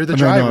Monday, and you're the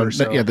driver.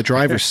 No, the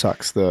driver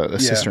sucks. The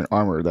assistant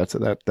armorer, that's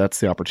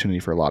the opportunity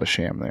for a lot of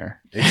sham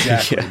there.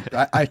 Exactly.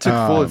 I took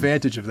full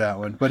advantage of that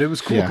one, but it was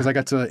cool because I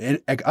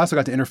also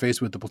got to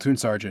interface with the platoon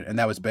sergeant, and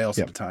that was Bales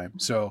at the time.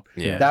 So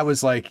that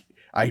was like,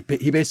 I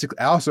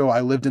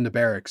lived in the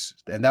barracks,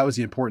 and that was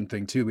the important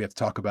thing too we have to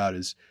talk about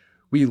is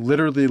we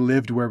literally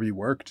lived where we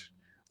worked.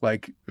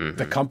 Like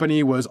the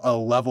company was a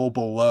level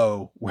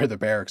below where the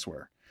barracks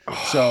were.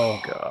 So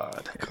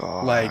God.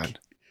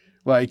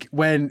 like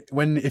when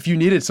if you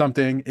needed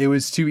something, it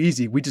was too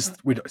easy. We'd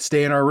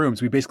stay in our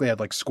rooms. We basically had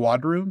like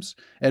squad rooms,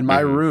 and my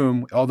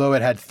room, although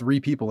it had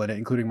 3 people in it,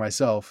 including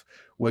myself,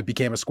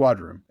 became a squad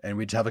room, and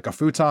we'd have like a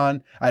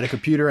futon. I had a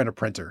computer and a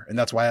printer, and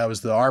that's why I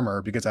was the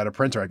armor, because I had a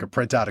printer. I could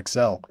print out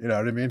Excel. You know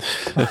what I mean?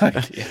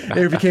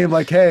 It became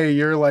like, hey,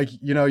 you're like,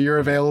 you're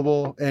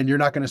available, and you're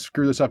not going to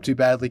screw this up too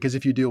badly, because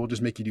if you do, we'll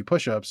just make you do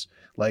push-ups.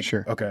 Like,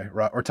 sure, okay,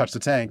 or touch the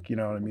tank. You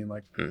know what I mean?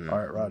 Like, all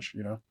right, Raj.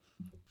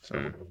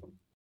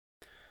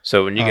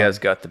 So when you guys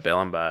got to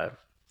Bellenby,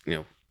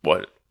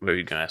 what were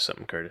you going to ask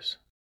something, Curtis?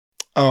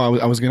 Oh,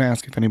 I was going to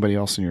ask if anybody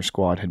else in your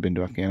squad had been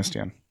to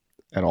Afghanistan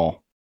at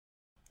all.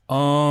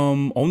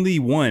 Only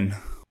one.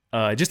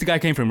 Just the guy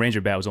came from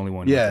Ranger Bat was only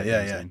one. Yeah,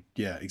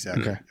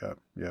 exactly. Okay.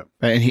 Yeah.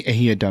 And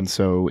he had done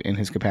so in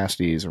his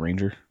capacity as a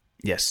ranger.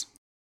 Yes.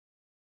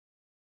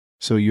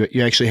 So you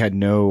actually had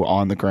no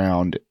on the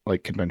ground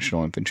like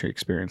conventional infantry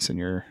experience in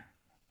your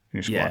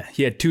squad. Yeah,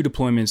 he had 2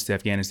 deployments to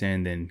Afghanistan,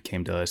 and then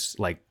came to us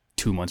like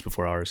 2 months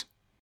before ours.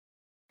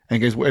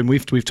 And guys, and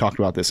we've talked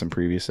about this in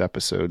previous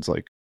episodes.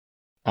 Like,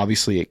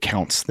 obviously, it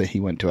counts that he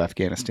went to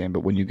Afghanistan,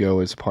 but when you go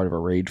as part of a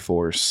raid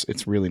force,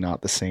 it's really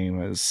not the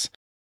same as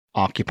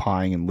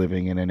occupying and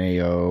living in an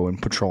AO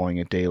and patrolling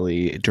it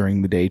daily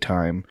during the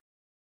daytime,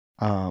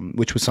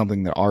 which was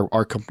something that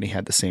our company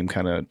had the same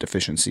kind of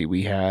deficiency.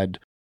 We had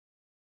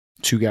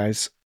 2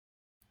 guys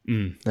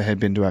that had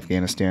been to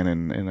Afghanistan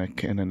in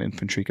an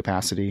infantry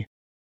capacity.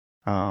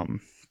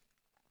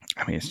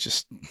 I mean, it's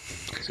just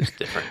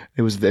different.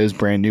 It was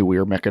brand new. We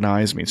were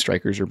mechanized. I mean,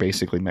 strikers are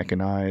basically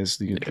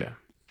mechanized. It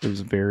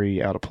was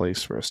very out of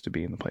place for us to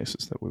be in the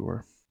places that we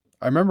were.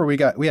 I remember we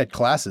had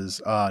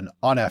classes on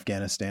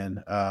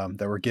Afghanistan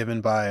that were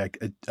given by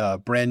a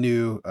brand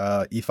new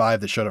E5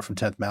 that showed up from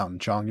 10th Mountain.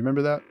 Chong, you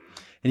remember that?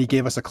 And he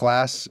gave us a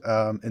class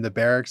in the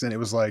barracks, and it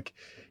was like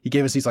he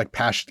gave us these learn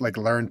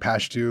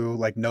Pashto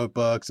like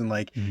notebooks, and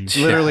like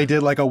literally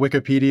did like a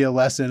Wikipedia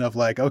lesson of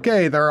like,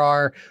 okay, there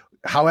are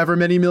however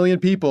many million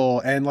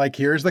people, and like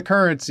here's the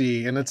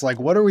currency, and it's like,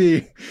 what are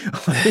we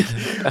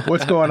like,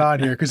 what's going on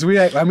here? Because we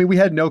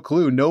had no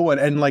clue, no one,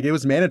 and like it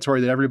was mandatory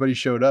that everybody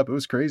showed up. It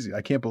was crazy.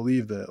 I can't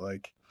believe that.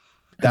 Like,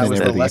 that was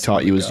the everything he lesson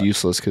taught we you was got.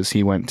 useless because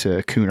he went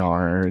to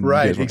Kunar and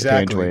Right, you guys went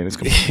exactly. to Panjway, and it's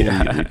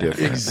completely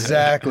different.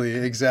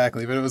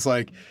 Exactly. But it was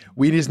like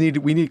we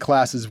need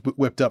classes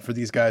whipped up for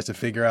these guys to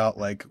figure out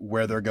like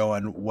where they're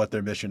going, what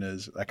their mission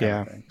is, that kind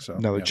of thing. So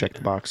Another check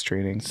the box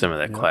training. Some of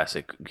that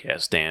classic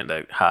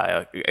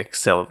high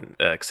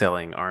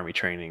excelling army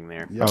training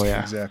there. Yep, Oh,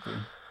 yeah. exactly.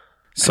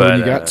 So But, when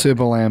you got to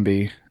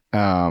Belambie,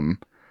 can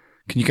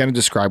you kind of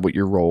describe what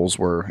your roles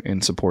were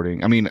in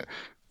supporting? I mean,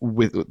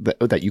 with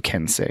that you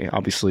can say.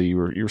 Obviously,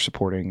 you're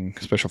supporting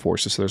special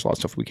forces, so there's a lot of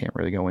stuff we can't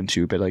really go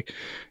into. But like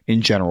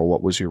in general,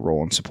 what was your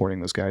role in supporting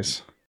those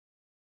guys?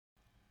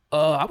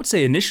 I would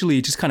say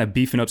initially just kind of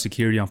beefing up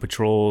security on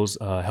patrols,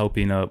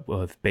 helping up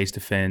with base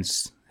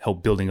defense,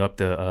 help building up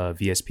the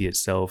VSP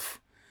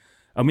itself.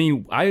 I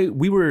mean,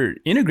 we were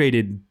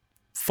integrated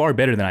far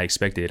better than I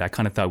expected. I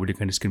kind of thought we were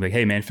just going to be like,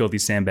 hey, man, fill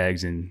these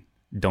sandbags and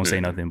don't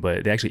say nothing.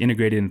 But they actually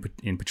integrated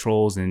in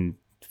patrols and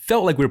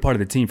felt like we were part of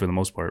the team for the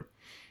most part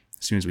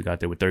as soon as we got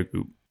there with their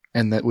group.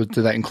 And did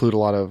that include a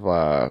lot of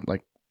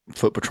like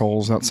foot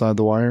patrols outside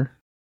the wire?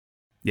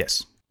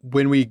 Yes.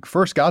 When we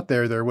first got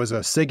there, there was a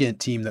SIGINT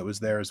team that was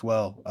there as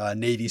well,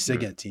 Navy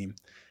SIGINT team.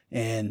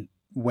 And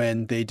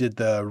when they did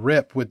the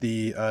RIP with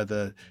the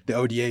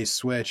ODAs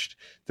switched,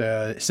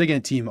 the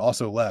SIGINT team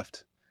also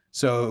left.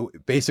 So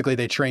basically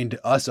they trained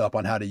us up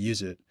on how to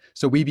use it.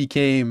 So we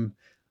became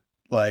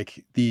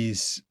like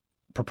these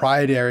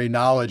proprietary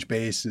knowledge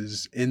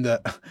bases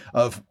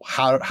of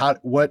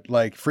what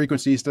like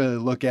frequencies to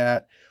look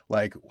at,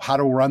 like how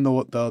to run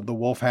the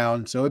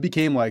Wolfhound. So it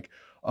became like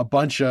a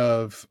bunch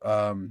of,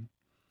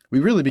 we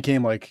really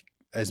became like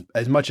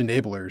as much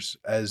enablers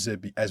as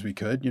we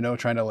could,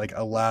 trying to like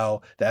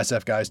allow the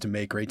SF guys to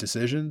make great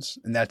decisions.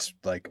 And that's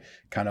like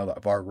kind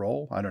of our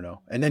role. I don't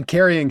know. And then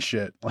carrying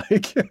shit,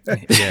 like,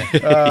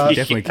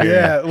 definitely carrying.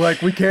 Yeah.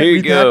 Like we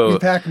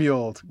pack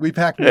muled.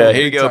 Yeah,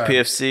 here you go,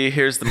 PFC.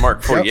 Here's the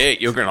Mark 48.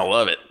 You're going to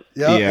love it.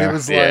 Yeah.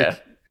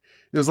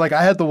 It was like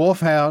I had the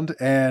Wolfhound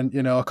and,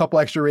 a couple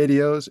extra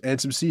radios and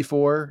some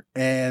C4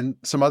 and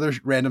some other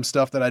random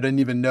stuff that I didn't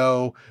even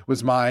know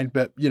was mine.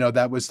 But,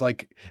 that was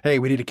like, hey,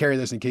 we need to carry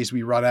this in case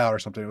we run out or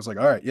something. It was like,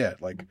 all right, yeah,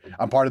 like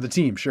I'm part of the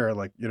team. Sure.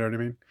 Like, you know what I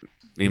mean?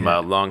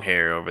 Meanwhile, long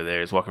hair over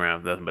there is walking around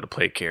with nothing but a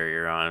plate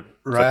carrier on.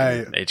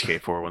 Right. HK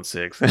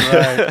 416.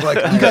 Right.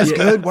 Like, you guys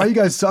good? Why are you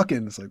guys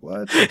sucking? It's like,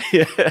 what?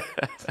 Yeah.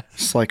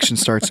 Selection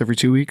starts every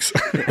 2 weeks.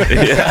 Exactly.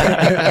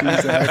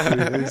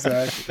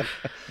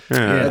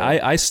 Yeah,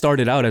 I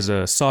started out as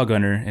a saw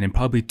gunner, and then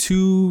probably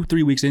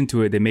 2-3 weeks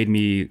into it, they made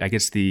me, I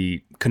guess,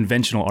 the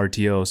conventional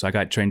RTO. So I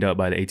got trained up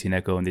by the 18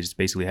 Echo, and they just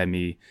basically had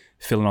me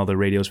filling all the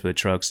radios for the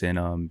trucks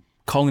and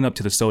calling up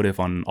to the SOTIF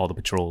on all the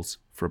patrols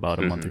for about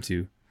a month or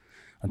two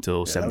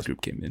until 7th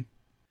Group came in.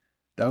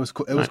 That was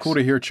cool. It was cool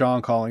to hear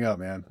Chong calling up,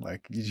 man.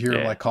 Like you hear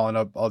him like calling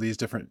up all these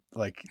different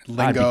like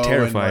lingo. I'd be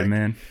terrified, and,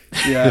 man.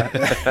 Yeah.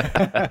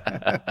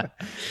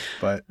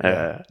 But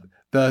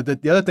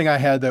the other thing I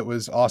had that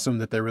was awesome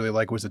that they really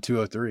like was the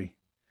 203.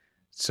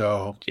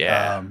 So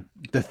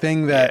the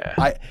thing that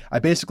I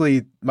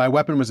basically, my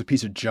weapon was a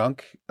piece of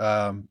junk.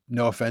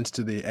 No offense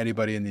to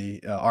anybody in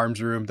the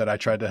arms room that I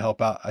tried to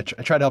help out. I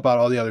tried to help out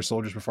all the other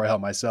soldiers before I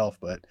helped myself.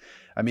 But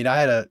I mean, I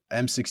had a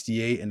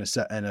M68 and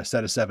a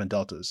set of 7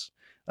 Deltas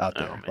out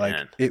there. Oh, like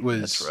man. it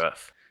was That's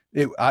rough.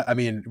 I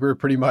mean, we were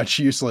pretty much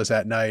useless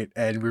at night,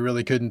 and we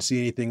really couldn't see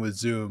anything with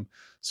zoom.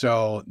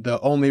 So the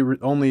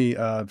only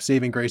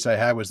saving grace I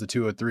had was the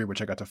 203,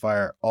 which I got to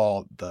fire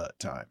all the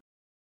time.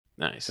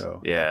 Nice.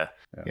 So yeah,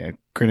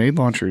 grenade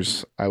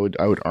launchers, I would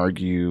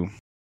argue,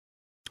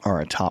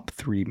 are a top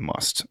 3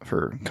 must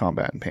for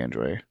combat in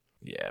Panjway.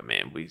 Yeah,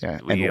 man. We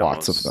and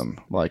lots of them.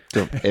 Like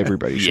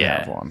everybody should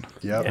have one.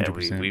 Yeah,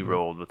 we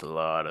rolled with a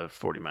lot of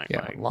 40 mag.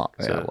 Yeah, a lot.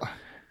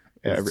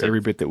 Every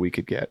bit that we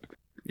could get.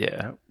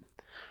 Yeah.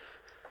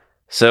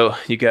 So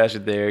you guys are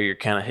there. You're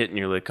kind of hitting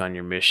your lick on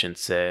your mission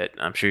set.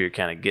 I'm sure you're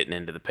kind of getting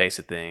into the pace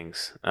of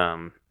things.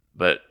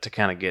 But to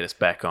kind of get us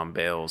back on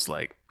Bales,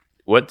 like,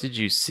 what did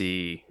you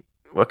see?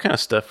 What kind of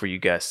stuff were you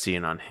guys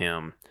seeing on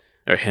him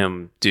or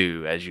him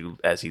do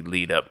as he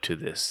lead up to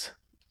this,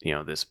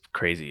 this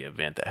crazy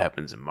event that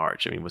happens in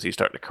March? I mean, was he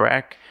starting to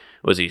crack?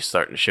 Was he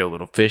starting to show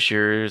little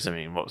fissures? I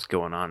mean, what was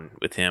going on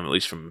with him, at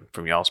least from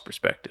y'all's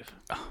perspective?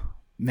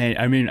 Man,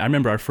 I mean, I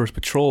remember our first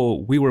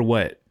patrol. We were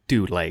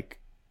like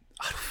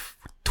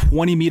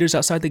 20 meters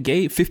outside the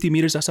gate, 50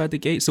 meters outside the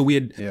gate. So we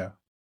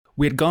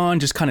had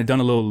gone, just kind of done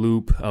a little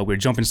loop. We were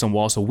jumping some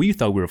walls, so we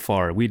thought we were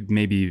far. We'd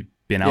maybe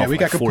been out for we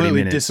got 40 completely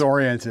minutes.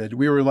 disoriented.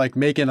 We were like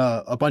making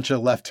a bunch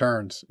of left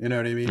turns, you know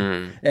what I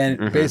mean?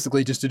 And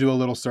basically just to do a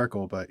little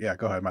circle. But yeah,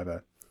 go ahead, my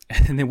bad.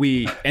 And then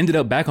we ended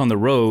up back on the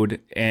road,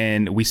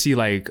 and we see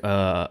like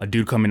a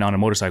dude coming on a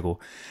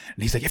motorcycle,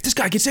 and he's like, "If this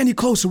guy gets any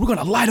closer, we're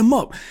gonna light him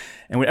up."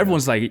 And when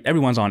everyone's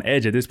on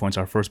edge at this point. It's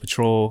our first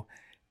patrol,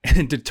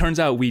 and it turns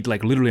out we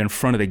like literally in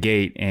front of the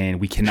gate, and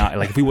we cannot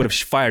if we would have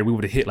fired, we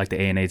would have hit like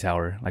the A&A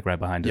tower like right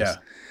behind us.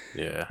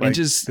 Yeah. Like, And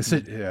his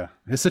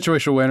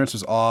situational awareness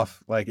was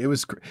off. Like it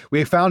was,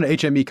 we found an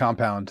HME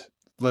compound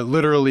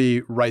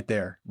literally right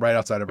there, right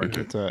outside of our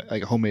gate.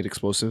 Like homemade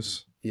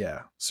explosives.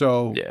 Yeah.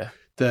 So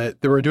they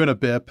were doing a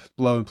BIP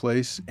blow in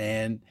place,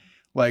 and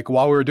like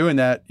while we were doing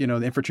that, you know,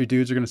 the infantry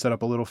dudes are going to set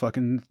up a little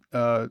fucking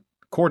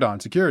cordon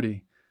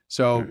security.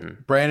 So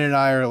Brandon and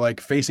I are like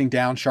facing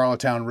down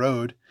Charlottetown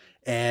Road,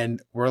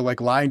 and we're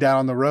like lying down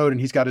on the road,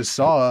 and he's got his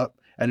saw up,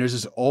 and there's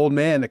this old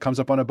man that comes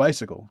up on a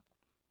bicycle,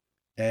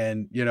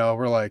 and you know,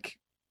 we're like.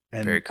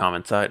 And very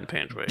common sight in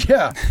Panjway.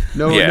 Yeah,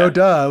 no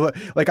duh.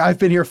 Like I've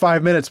been here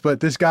 5 minutes, but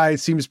this guy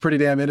seems pretty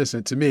damn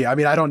innocent to me. I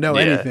mean, I don't know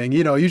anything,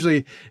 you know.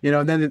 Usually, you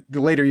know, and then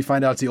later you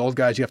find out it's the old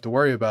guys you have to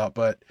worry about.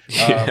 But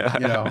you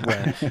know,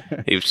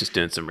 he was just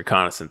doing some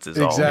reconnaissances.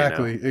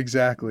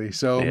 Exactly.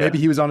 So maybe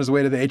he was on his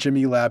way to the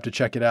HME lab to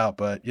check it out.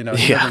 But you know,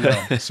 you never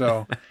know.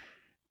 So,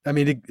 I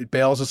mean,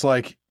 Bale's just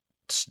like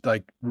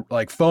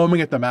foaming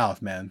at the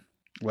mouth, man.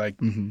 Like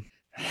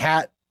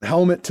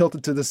helmet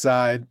tilted to the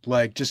side,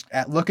 like just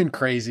looking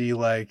crazy.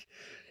 Like,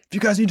 if you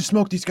guys need to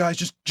smoke these guys,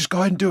 just go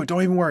ahead and do it.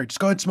 Don't even worry.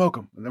 Just go ahead and smoke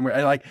them. And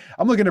then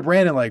I'm looking at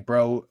Brandon like,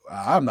 bro,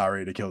 I'm not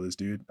ready to kill this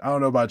dude. I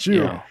don't know about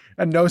you. Yeah.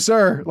 And no,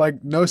 sir.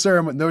 Like, no,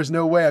 sir. There's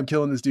no way I'm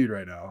killing this dude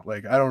right now.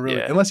 Like, I don't really,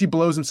 unless he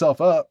blows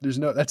himself up.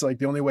 That's like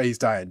the only way he's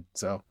dying.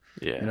 So,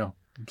 you know,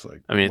 it's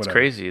like, I mean, it's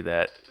crazy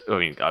that, I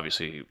mean,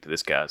 obviously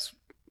this guy's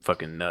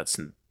fucking nuts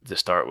to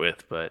start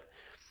with, but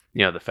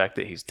you know, the fact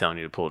that he's telling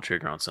you to pull the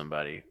trigger on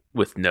somebody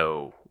with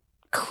no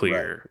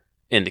clear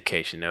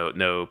indication,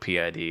 no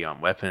PID on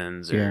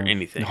weapons or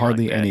anything.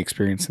 Hardly like any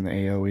experience in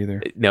the AO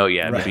either. No,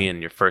 being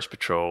your first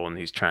patrol and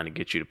he's trying to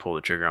get you to pull the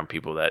trigger on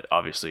people that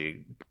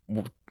obviously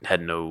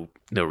had no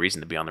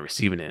reason to be on the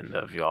receiving end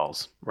of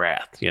y'all's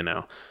wrath, you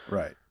know?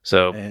 Right.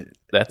 So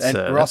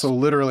we're also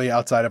literally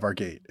outside of our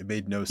gate. It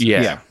made no sense.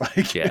 Yeah.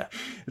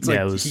 It's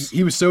like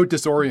he was so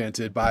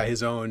disoriented by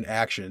his own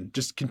action,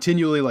 just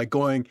continually like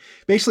going,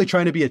 basically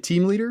trying to be a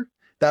team leader.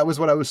 That was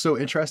what I was so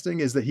interesting,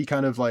 is that he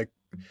kind of like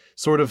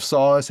sort of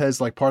saw us as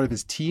like part of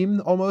his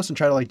team almost and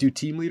try to like do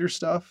team leader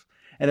stuff.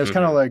 And it was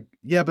kind of like,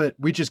 yeah, but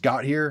we just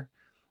got here.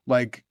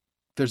 Like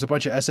there's a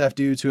bunch of SF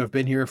dudes who have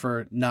been here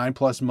for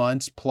 9+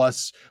 months,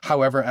 plus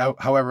however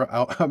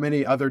how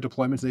many other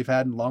deployments they've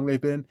had and long they've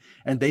been.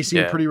 And they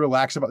seem pretty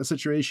relaxed about the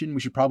situation.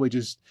 We should probably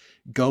just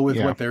go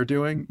with what they're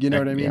doing. You know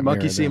what I mean?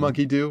 Monkey see,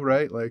 monkey do,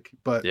 right? Like,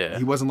 but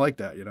he wasn't like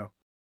that, you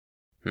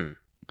know?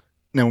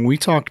 Now, when we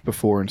talked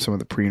before in some of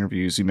the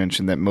pre-interviews, you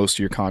mentioned that most of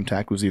your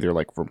contact was either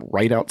like from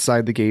right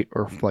outside the gate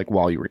or like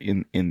while you were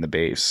in the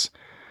base.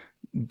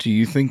 Do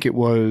you think it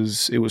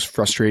was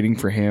frustrating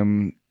for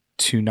him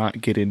to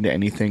not get into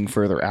anything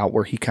further out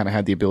where he kind of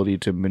had the ability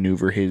to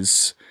maneuver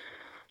his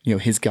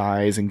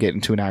guys and get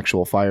into an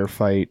actual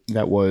firefight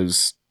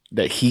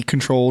that he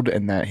controlled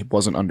and that he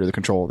wasn't under the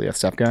control of the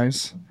SF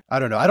guys? I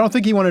don't know. I don't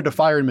think he wanted to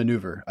fire and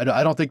maneuver.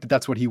 I don't think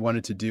that's what he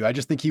wanted to do. I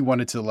just think he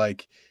wanted to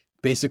like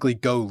basically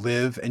go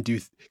live and do,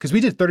 because we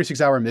did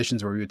 36-hour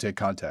missions where we would take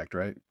contact,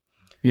 right?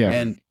 Yeah.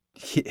 And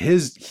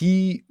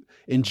he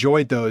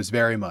enjoyed those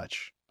very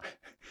much.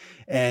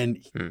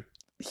 And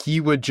he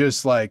would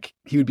just like,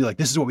 he would be like,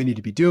 this is what we need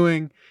to be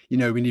doing. You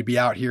know, we need to be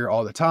out here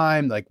all the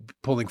time, like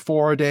pulling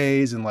 4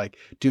 days and like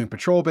doing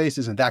patrol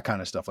bases and that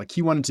kind of stuff. Like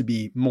he wanted to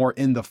be more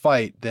in the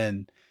fight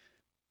than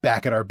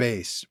back at our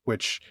base,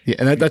 which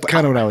and that's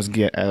kind of what I was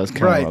getting.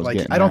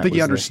 I don't think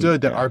he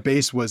understood that our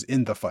base was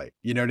in the fight.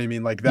 You know what I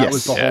mean? Like that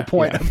was the whole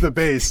point of the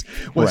base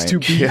was to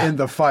be in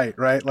the fight,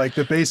 right? Like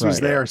the base was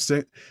there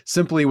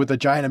simply with a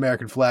giant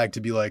American flag to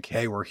be like,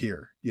 hey, we're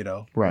here, you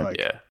know? Right.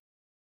 Like,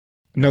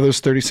 Now,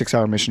 those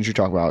 36-hour missions you're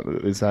talking about,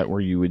 is that where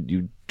you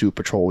do a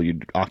patrol,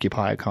 you'd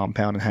occupy a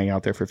compound and hang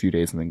out there for a few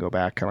days and then go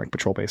back, kind of like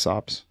patrol base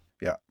ops?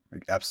 Yeah,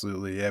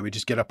 absolutely. Yeah, we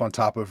just get up on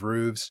top of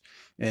roofs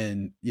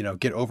and, you know,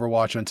 get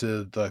overwatch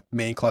onto the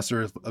main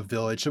cluster of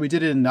village. So we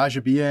did it in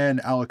Najibia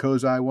and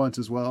Alakozai once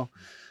as well.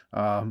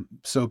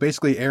 So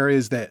basically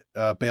areas that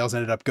Bales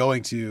ended up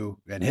going to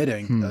and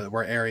hitting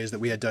were areas that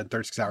we had done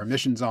 36-hour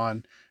missions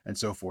on and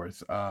so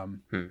forth.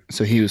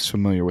 So he was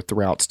familiar with the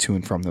routes to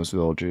and from those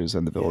villages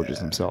and the villages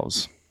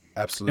themselves.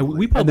 Absolutely. And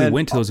we probably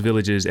went to those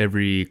villages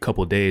every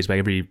couple of days, like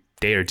every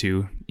day or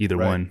two, either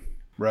one.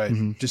 Right.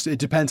 Just it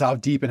depends how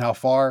deep and how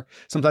far.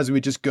 Sometimes we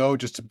would just go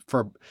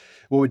for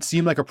what would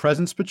seem like a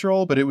presence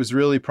patrol, but it was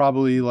really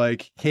probably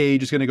like, hey,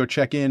 just gonna go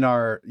check in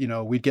our, you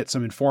know, we'd get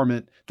some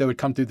informant that would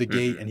come through the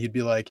gate and he'd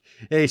be like,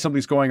 hey,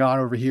 something's going on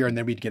over here, and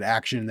then we'd get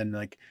action, and then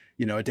like,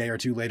 you know, a day or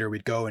two later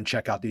we'd go and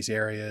check out these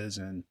areas,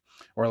 and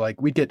or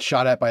like we'd get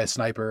shot at by a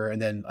sniper,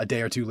 and then a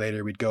day or two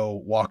later we'd go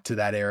walk to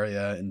that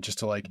area and just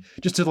to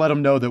let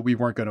them know that we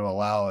weren't going to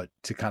allow it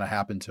to kind of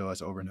happen to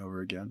us over and over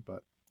again.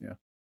 But yeah.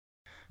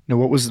 No,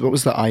 what was the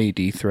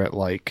IED threat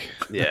like?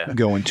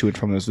 Going to and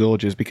from those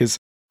villages? Because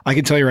I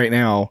can tell you right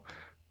now,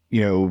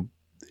 you know,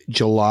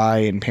 July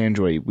and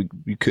Panjway,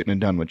 we couldn't have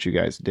done what you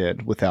guys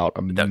did without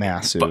a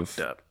massive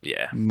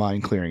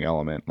mine clearing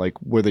element.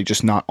 Like, were they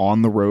just not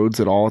on the roads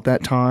at all at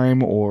that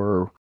time,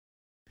 or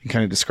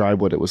kind of describe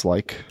what it was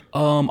like?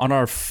 On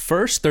our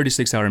first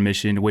 36-hour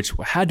mission, which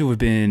had to have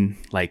been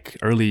like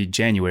early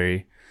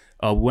January,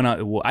 I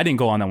didn't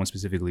go on that one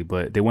specifically,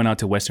 but they went out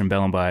to Western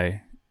Bellenbai,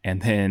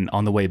 and then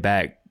on the way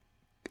back,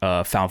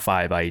 found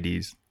 5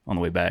 IEDs on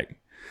the way back.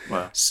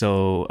 Wow.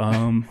 So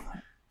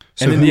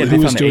So And then, yeah, they who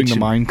was found the doing the ancient-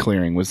 mine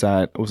clearing? Was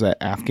that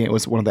Afghan?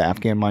 Was it one of the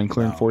Afghan mine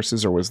clearing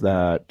forces, or was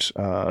that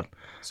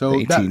So the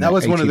 18, that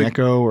was one of 18 the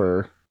Echo?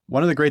 Or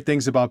One of the great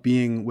things about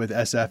being with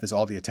SF is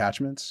all the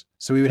attachments.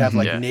 So we would have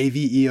like Yeah.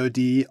 Navy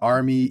EOD,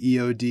 Army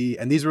EOD,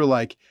 and these were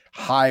like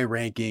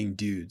high-ranking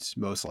dudes,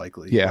 most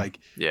likely. Yeah. Like,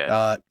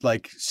 Yeah.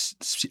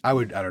 I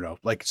don't know,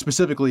 like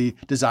specifically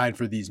designed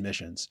for these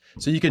missions.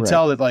 So you could Right.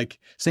 tell that, like,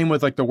 same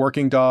with like the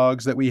working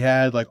dogs that we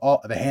had, like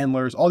all the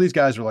handlers, all these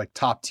guys were like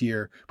top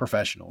tier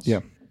professionals. Yeah.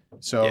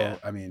 So Yeah.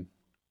 I mean,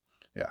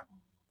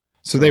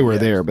 so they were yeah.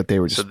 there, but they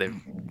were So just they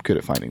good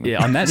at finding them.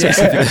 Yeah, on that yeah,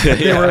 specific,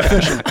 they were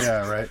efficient.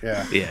 Yeah, right.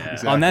 Yeah. Yeah.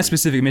 Exactly. on that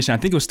specific mission, I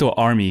think it was still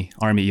Army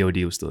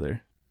EOD was still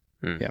there.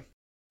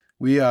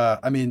 We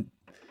I mean,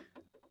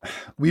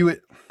 we would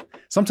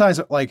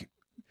sometimes like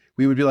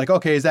we would be like,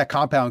 okay, is that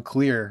compound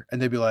clear?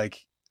 And they'd be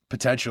like,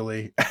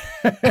 potentially.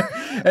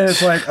 And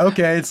it's like,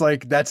 okay, it's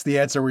like that's the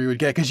answer we would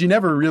get, because you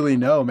never really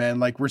know, man.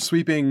 Like they were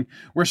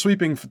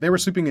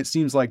sweeping, it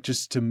seems like,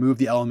 just to move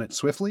the element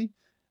swiftly,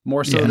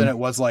 more so Yeah. than it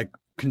was like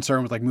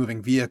concerned with like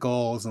moving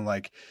vehicles and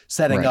like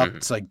setting Right. up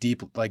it's like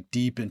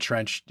deep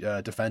entrenched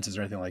defenses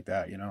or anything like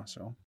that, you know.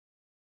 So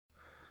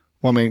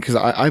Well, I mean, because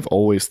I've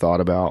always thought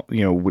about,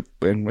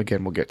 and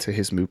again, we'll get to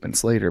his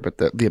movements later, but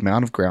the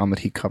amount of ground that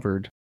he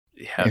covered,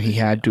 Yeah. and he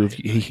had to,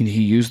 he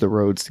used the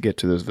roads to get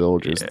to those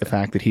villages. Yeah. The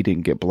fact that he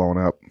didn't get blown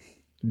up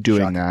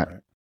doing shocking, that right?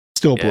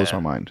 still blows Yeah.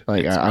 my mind.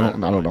 Like, It's I don't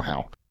mind-blowing. know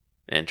how.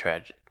 And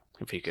tragic.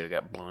 If he could have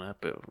got blown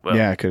up,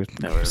 Yeah, it could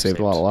that have would've saved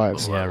a lot of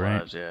lives. Yeah,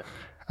 right. Yeah.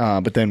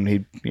 But then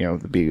he'd,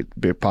 be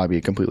probably be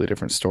a completely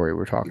different story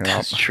we're talking about.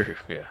 That's true.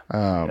 Yeah.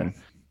 Um,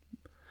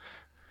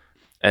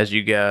 As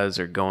you guys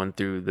are going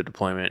through the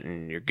deployment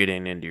and you're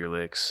getting into your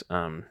licks,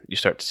 you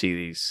start to see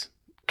these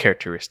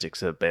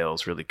characteristics of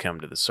Bales really come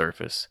to the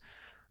surface.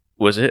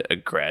 Was it a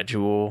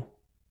gradual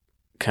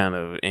kind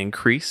of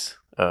increase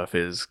of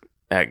his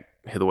act,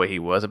 the way he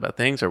was about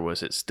things, or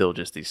was it still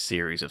just these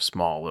series of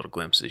small little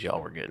glimpses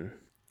y'all were getting?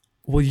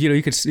 Well,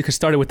 you could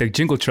start it with the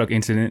jingle truck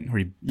incident where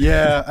he,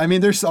 Yeah, I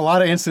mean, there's a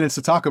lot of incidents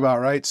to talk about,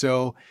 right?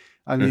 So,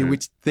 I mean, we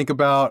think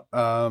about,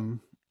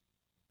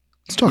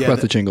 let's talk Yeah,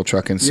 about the jingle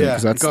truck incident,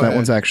 because yeah, that go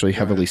one's ahead. actually Go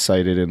heavily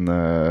cited in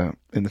the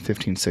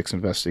 15-6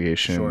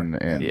 investigation Sure.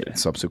 and Yeah.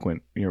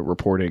 subsequent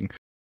reporting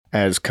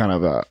as kind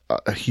of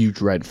a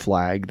huge red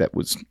flag that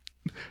was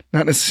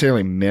not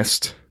necessarily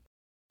missed,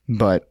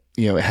 but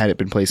had it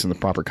been placed in the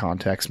proper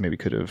context, maybe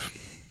could have,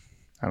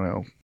 I don't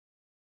know,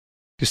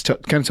 just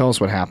kind of tell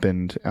us what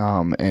happened,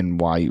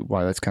 and why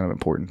that's kind of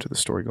important to the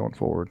story going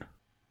forward.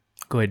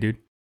 go ahead, dude.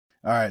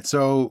 all right,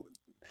 so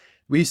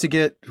we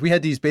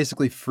had these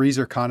basically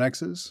freezer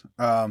connexes.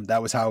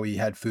 That was how we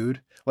had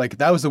food. Like,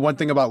 that was the one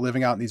thing about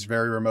living out in these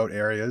very remote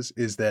areas,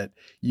 is that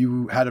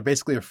you had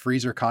basically a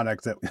freezer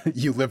connex that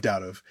you lived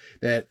out of,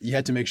 that you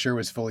had to make sure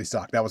was fully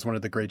stocked. That was one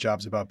of the great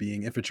jobs about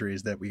being infantry,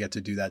 is that we get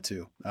to do that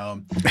too.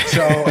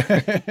 So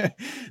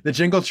the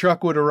jingle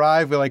truck would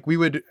arrive.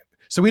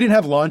 So we didn't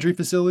have laundry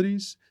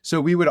facilities,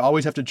 so we would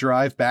always have to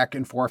drive back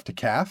and forth to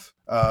CAF.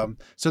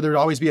 So there'd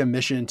always be a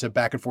mission to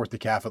back and forth to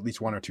CAF, at least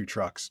one or two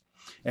trucks.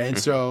 And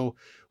so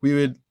we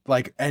would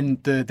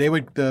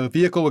the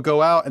vehicle would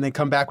go out and then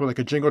come back with like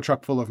a jingle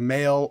truck full of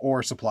mail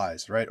or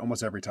supplies, right?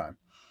 Almost every time.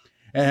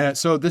 And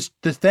so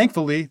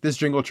thankfully, this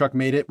jingle truck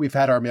made it. We've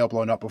had our mail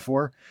blown up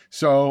before.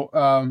 So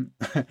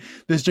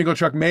this jingle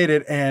truck made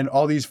it, and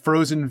all these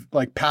frozen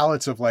like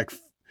pallets of like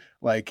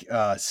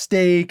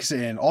steaks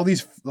and all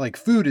these like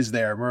food is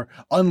there. We're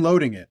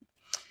unloading it.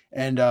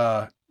 And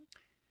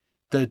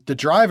the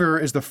driver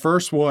is the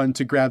first one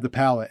to grab the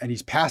pallet, and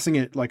he's passing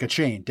it like a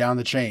chain down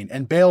the chain,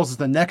 and Bales is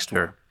the next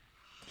one.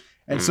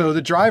 And so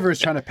the driver is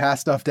trying to pass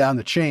stuff down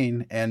the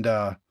chain, and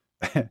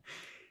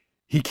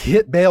he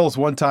hit Bales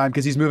one time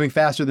because he's moving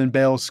faster than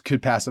Bales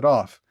could pass it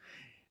off.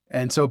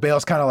 And so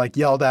Bales kind of like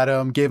yelled at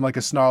him, gave him like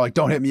a snarl, like,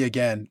 "Don't hit me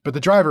again." But the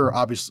driver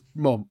obviously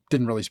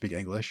didn't really speak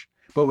English,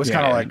 but was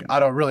kind of like,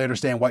 "I don't really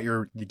understand what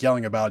you're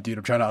yelling about, dude.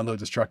 I'm trying to unload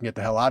this truck and get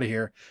the hell out of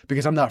here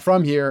because I'm not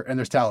from here and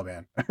there's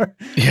Taliban."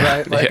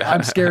 Right? Like, Yeah.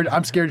 I'm scared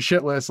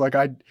shitless. Like,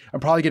 I'm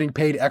probably getting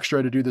paid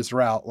extra to do this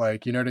route.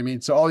 Like, you know what I mean?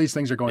 So all these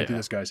things are going through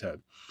this guy's head.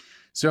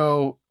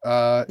 So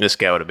This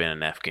guy would have been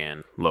an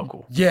Afghan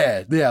local.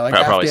 yeah, like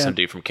Probably Afghan, some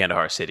dude from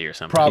Kandahar City or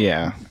something. Prob-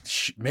 Yeah.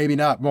 maybe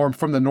not, more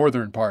from the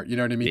northern part. You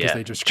know what I mean? Because Yeah,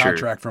 they just true.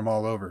 contract from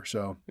all over.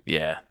 So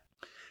Yeah.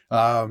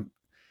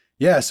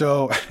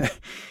 so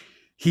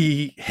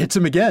he hits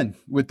him again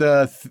with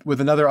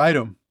another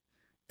item,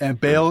 and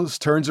Bales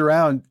turns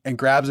around and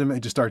grabs him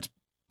and just starts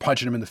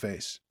punching him in the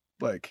face,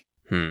 like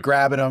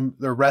grabbing him.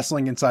 They're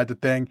wrestling inside the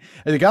thing,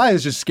 and the guy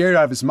is just scared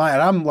out of his mind.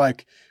 And I'm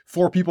like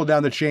 4 people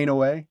down the chain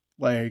away,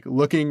 like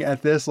looking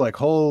at this, like,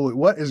 holy,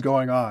 what is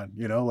going on?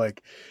 You know,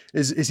 like,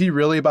 is he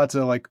really about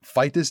to like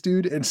fight this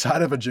dude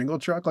inside of a jingle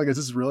truck? Like, is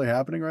this really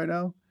happening right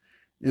now?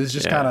 It was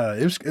just kind of,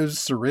 it was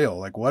surreal.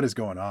 Like, what is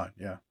going on?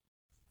 Yeah.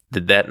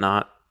 Did that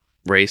not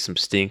raise some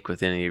stink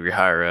with any of your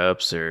higher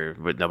ups, or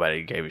but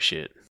nobody gave a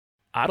shit?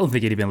 I don't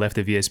think it even left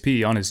the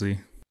VSP, honestly.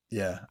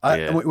 Yeah.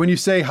 Yeah. When you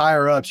say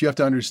higher ups, you have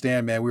to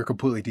understand, man, we're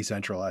completely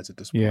decentralized at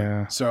this point.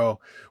 Yeah.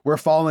 So we're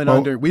falling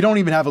under, we don't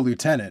even have a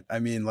lieutenant. I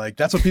mean, like,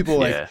 that's what people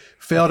like Yeah.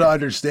 fail to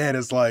understand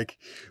is like,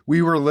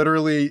 we were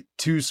literally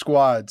 2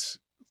 squads.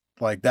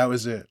 Like, that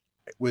was it.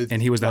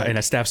 And he was like, and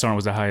a staff sergeant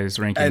was the highest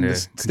ranking. and the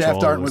staff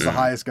sergeant was the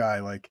highest guy.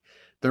 Like,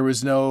 there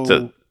was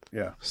no,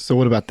 yeah. So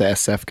what about the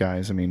SF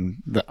guys? I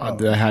mean,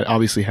 they had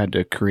obviously had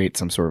to create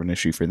some sort of an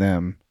issue for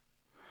them.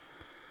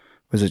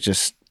 Was it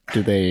just,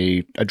 did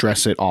they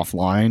address it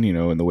offline, you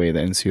know, in the way the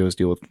NCOs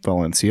deal with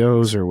fellow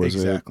NCOs, or was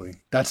exactly.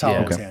 That's how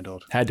it was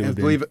handled. Had to have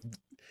been. believe it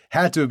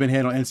had to have been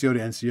handled NCO to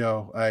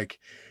NCO. Like,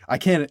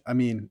 I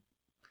mean,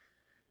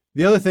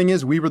 the other thing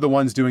is we were the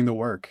ones doing the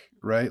work,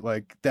 right?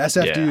 Like the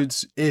SF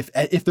dudes, if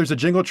there's a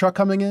jingle truck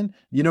coming in,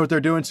 you know what they're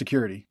doing?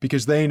 Security,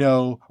 because they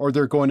know, or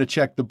they're going to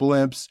check the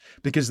blimps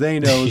because they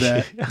know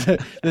that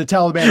the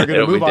Taliban are going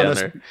to move on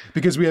us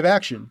because we have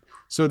action.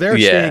 So they're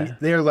staying,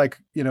 they're like,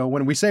 you know,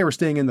 when we say we're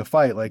staying in the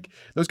fight, like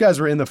those guys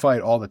were in the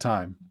fight all the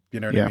time. You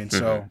know what I mean?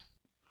 So,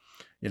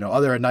 you know,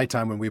 other at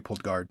nighttime when we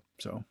pulled guard.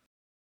 So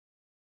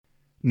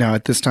now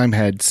at this time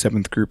had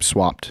 7th group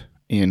swapped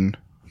in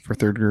for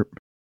 3rd group?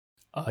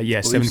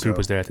 Yeah, 7th group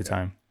was there at the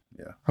time.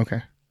 Yeah.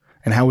 Okay.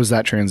 And how was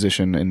that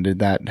transition? And did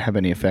that have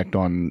any effect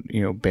on,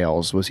 you know,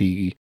 Bales?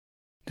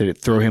 Did it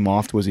throw him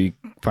off? Was he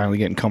finally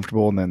getting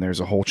comfortable and then there's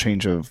a whole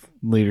change of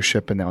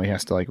leadership and now he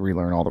has to like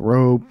relearn all the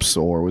ropes,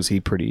 or was he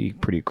pretty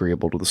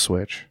agreeable to the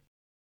switch?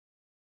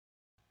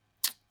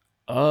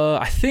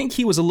 I think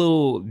he was a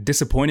little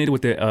disappointed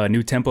with the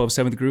new tempo of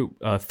 7th group.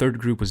 3rd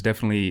group was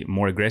definitely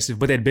more aggressive,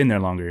 but they'd been there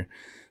longer.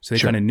 So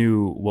they kind of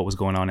knew what was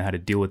going on and how to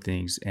deal with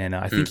things. And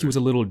I think he was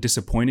a little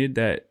disappointed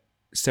that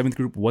 7th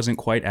group wasn't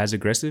quite as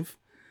aggressive.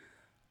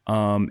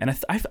 And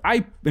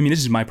I mean, this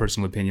is my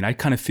personal opinion. I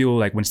kind of feel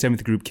like when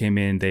 7th group came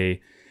in,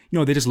 they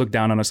just looked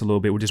down on us a little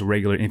bit. We're just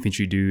regular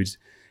infantry dudes.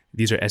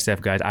 These are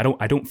SF guys.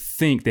 I don't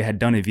think they had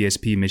done a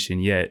VSP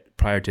mission yet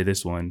prior to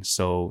this one.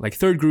 So like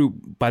 3rd group,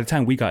 by the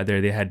time we got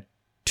there, they had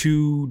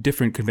 2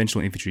 different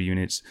conventional infantry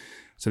units.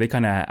 So they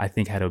kind of, I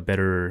think, had a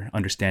better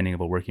understanding of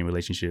a working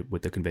relationship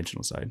with the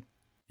conventional side.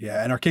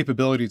 Yeah, and our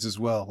capabilities as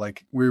well.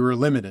 Like we were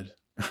limited.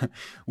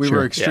 We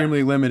were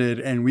extremely limited,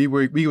 and we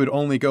would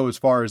only go as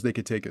far as they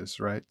could take us,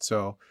 right?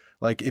 So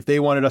like if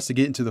they wanted us to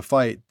get into the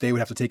fight, they would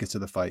have to take us to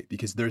the fight,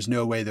 because there's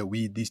no way that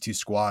these 2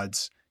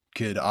 squads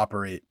could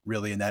operate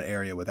really in that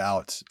area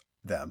without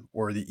them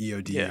or the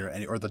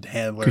EOD or the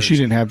handlers. Because you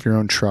didn't have your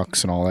own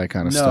trucks and all that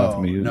kind of stuff. I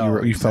mean,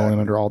 you fell in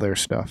under all their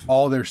stuff.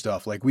 All their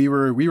stuff. Like we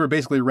were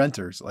basically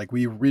renters. Like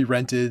we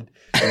rented.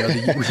 You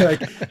know,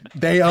 like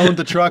they owned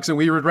the trucks and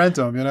we would rent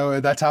them. You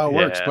know, that's how it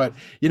works. But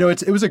you know,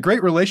 it was a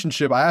great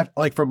relationship. I have,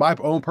 like, from my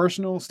own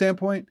personal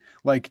standpoint,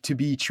 like to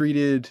be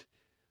treated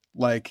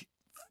like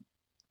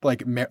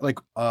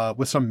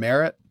with some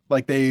merit.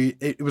 Like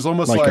it was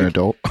almost like an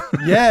adult.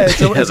 Yeah,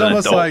 it's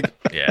almost like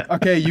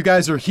okay, you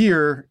guys are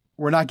here.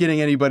 We're not getting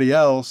anybody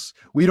else.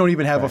 We don't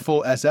even have a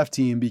full SF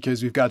team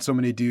because we've got so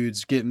many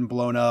dudes getting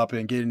blown up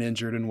and getting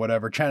injured and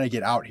whatever, trying to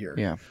get out here.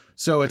 Yeah.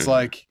 So it's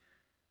like,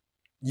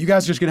 you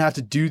guys are just going to have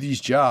to do these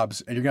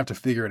jobs and you're going to have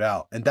to figure it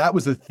out. And that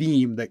was the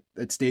theme that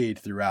stayed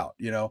throughout,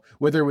 you know,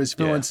 whether it was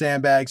filling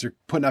sandbags or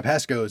putting up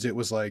HESCOs, it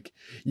was like,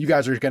 you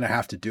guys are going to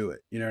have to do it.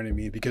 You know what I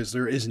mean? Because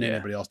there isn't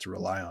anybody else to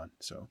rely on.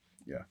 So,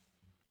 yeah.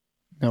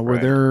 Now, were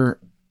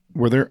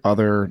there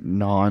other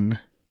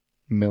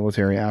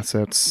non-military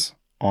assets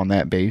on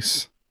that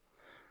base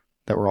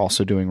that were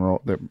also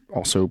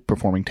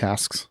performing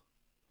tasks?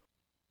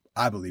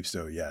 I believe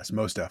so. Yes,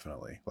 most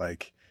definitely.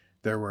 Like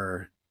there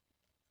were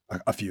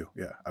a few.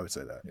 Yeah, I would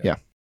say that. Yeah.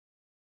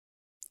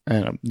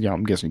 And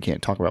I'm guessing you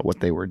can't talk about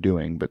what they were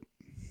doing, but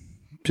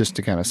just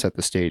to kind of set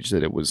the stage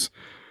that it was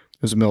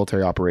a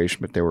military operation,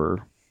 but there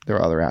were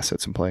other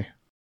assets in play.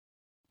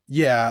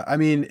 Yeah, I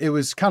mean, it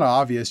was kind of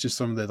obvious, just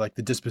some of the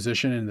the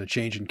disposition and the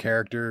change in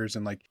characters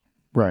and like.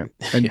 Right.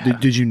 And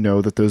did you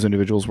know that those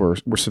individuals were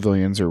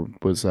civilians, or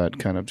was that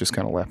kind of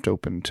left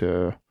open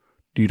to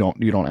you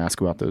don't ask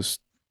about those?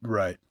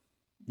 Right.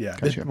 Yeah.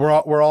 Gotcha.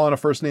 We're all on a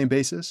first name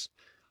basis.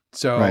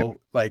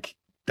 So like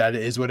that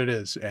is what it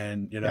is.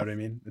 And you know what I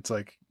mean? It's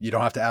like, you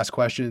don't have to ask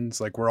questions.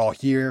 Like we're all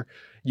here,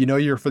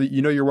 you're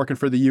working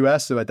for the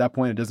US. So at that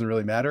point it doesn't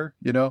really matter,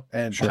 you know?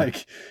 And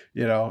like,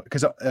 you know,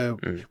 cause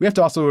we have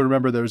to also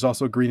remember there's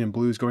also green and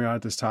blues going on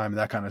at this time and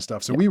that kind of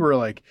stuff. So we were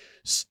like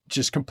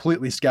just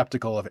completely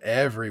skeptical of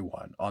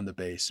everyone on the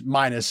base,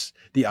 minus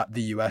the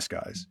US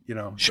guys, you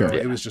know? Sure. So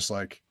it was just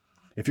like,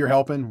 if you're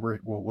helping,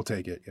 we'll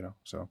take it, you know?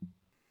 So.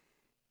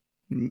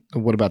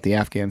 What about the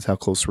Afghans? How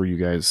close were you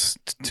guys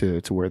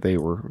to where they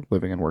were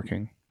living and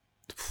working?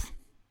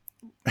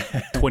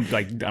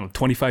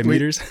 25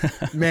 meters.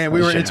 Man,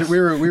 we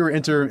were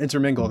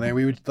intermingled.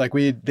 Man,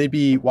 they'd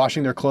be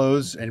washing their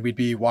clothes and we'd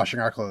be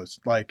washing our clothes.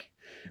 Like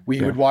we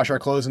would wash our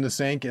clothes in the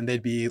sink and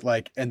they'd be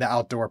like in the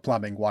outdoor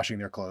plumbing washing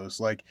their clothes.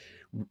 Like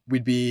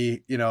we'd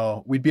be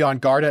on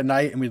guard at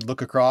night and we'd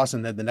look across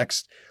and then the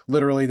next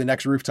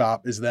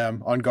rooftop is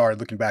them on guard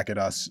looking back at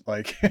us.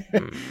 Like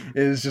it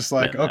was just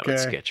like, Man, that okay. would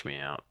sketch me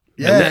out.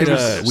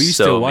 Yeah, we used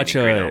to watch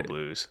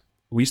Blues.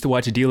 We used to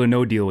watch Deal or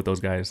No Deal with those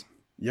guys.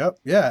 Yep.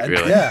 Yeah.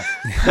 Really? Yeah.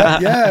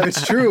 Yeah.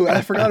 It's true.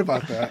 I forgot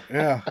about that.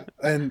 Yeah.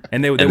 And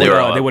And they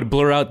would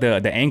blur out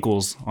the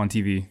ankles on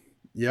TV.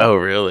 yep. Oh,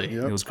 really?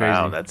 Yep. It was crazy.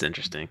 Wow, that's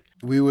interesting.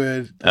 We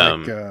would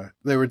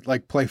they would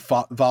like play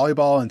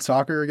volleyball and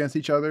soccer against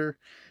each other,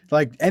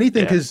 like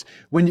anything. Because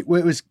when it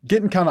was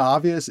getting kind of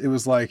obvious, it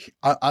was like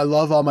I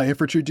love all my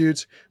infantry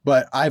dudes,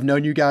 but I've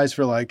known you guys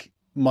for like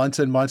months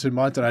and months and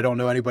months, and I don't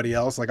know anybody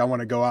else. Like I want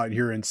to go out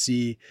here and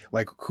see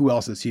like who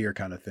else is here,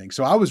 kind of thing.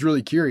 So I was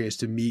really curious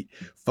to meet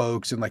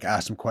folks and like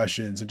ask some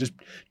questions and just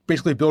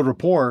basically build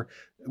rapport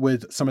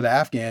with some of the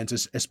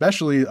Afghans,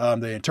 especially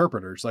the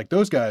interpreters. Like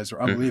those guys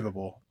are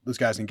unbelievable. Those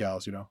guys and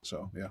gals, you know.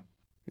 So yeah.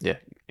 Yeah,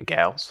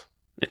 gals,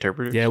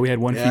 interpreters. Yeah, we had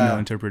one female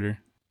interpreter.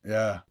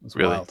 Yeah, it was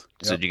Really? wild.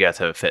 So Yep. did you guys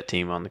have a fet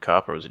team on the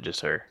cop, or was it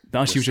just her?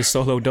 No, she was just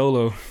solo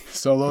dolo.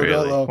 Solo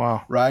Really? dolo,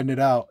 Wow. riding it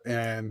out,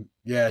 and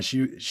yeah,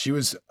 she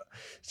was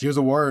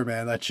a warrior,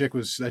 man. That chick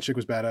was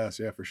badass.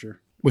 Yeah, for sure.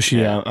 Was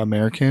she Yeah.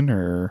 American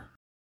or?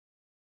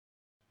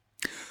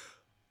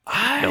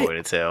 No way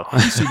to tell.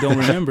 honestly don't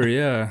remember.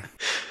 Yeah.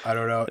 I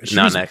don't know. She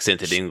Not was, an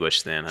accented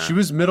English then, huh? She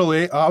was middle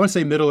age. I would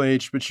say middle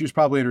aged, but she was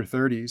probably in her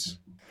 30s,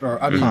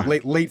 or I mean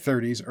late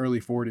 30s, early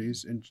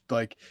 40s, and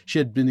like she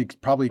had been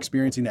probably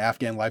experiencing the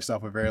Afghan lifestyle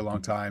for a very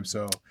long time.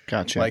 So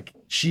Gotcha. like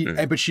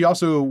but she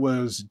also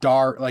was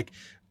like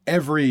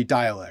every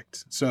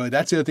dialect. So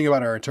that's the other thing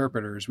about our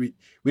interpreters. We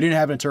didn't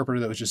have an interpreter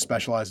that was just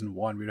specialized in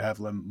one. We'd have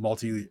them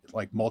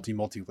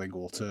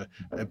multilingual to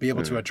be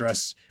able to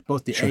address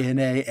both the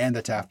ANA and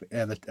the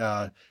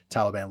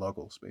Taliban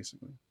locals,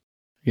 basically.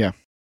 Yeah.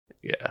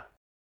 Yeah.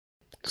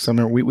 So I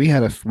remember we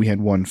had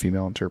one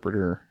female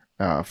interpreter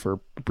for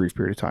a brief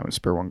period of time at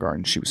Spur One Guard,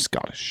 and she was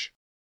Scottish.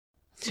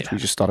 Yeah. We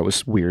just thought it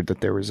was weird that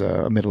there was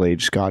a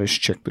middle-aged Scottish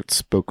chick that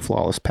spoke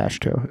flawless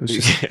Pashto. It was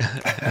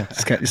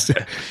just,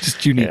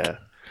 just unique. Yeah.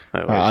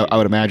 I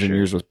would imagine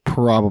yours was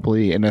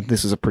probably, and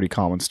this is a pretty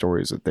common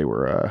story, is that they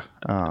were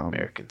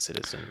American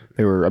citizen.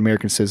 They were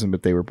American citizen,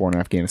 but they were born in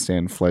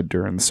Afghanistan, fled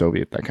during the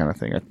Soviet, that kind of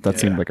thing. That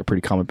seemed like a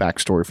pretty common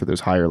backstory for those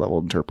higher level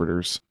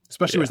interpreters.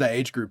 Especially with that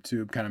age group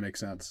too, kind of makes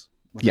sense.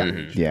 Yeah,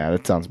 yeah,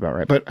 that sounds about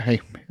right. But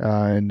hey,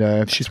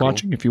 if she's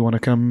watching, if you want to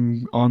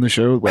come on the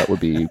show, that would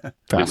be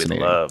fascinating.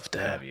 We would love to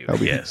have you. That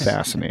would be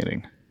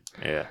fascinating.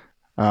 Yeah.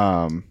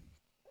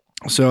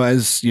 So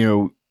as you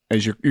know,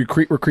 as we're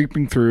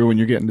creeping through and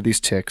you're getting to these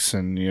ticks,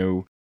 and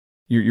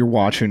you're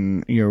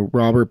watching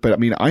Robert, but I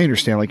mean, I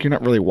understand, like, you're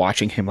not really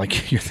watching him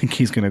like you think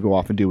he's going to go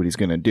off and do what he's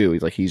going to do.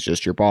 He's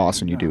just your boss,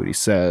 and you do what he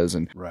says,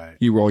 and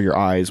you roll your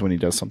eyes when he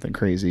does something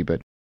crazy.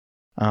 But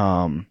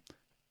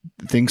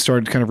things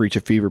started to kind of reach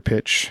a fever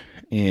pitch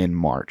in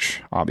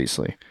March,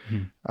 obviously.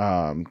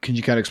 Can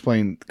you kind of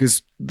explain,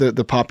 because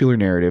the popular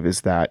narrative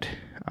is that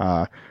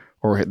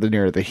or the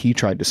narrative that he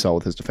tried to sell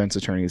with his defense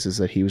attorneys is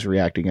that he was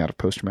reacting out of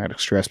post-traumatic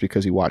stress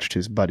because he watched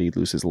his buddy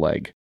lose his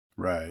leg,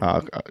 right?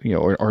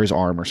 Or his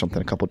arm or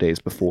something a couple days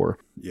before,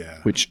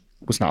 which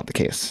was not the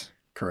case.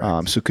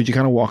 Correct. So could you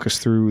kind of walk us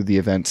through the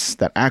events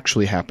that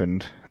actually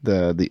happened?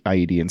 The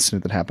IED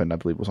incident that happened, I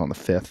believe, was on the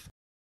 5th,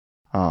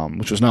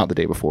 which was not the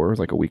day before; it was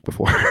like a week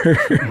before.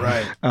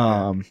 Right.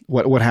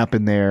 What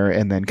happened there,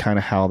 and then kind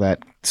of how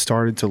that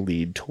started to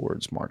lead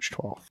towards March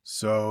 12th.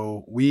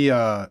 So we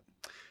had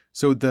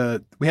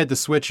the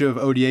switch of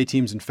ODA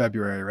teams in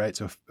February, right?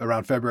 So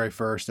around February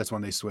 1st, that's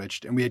when they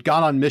switched, and we had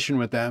gone on mission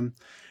with them.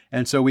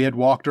 And so we had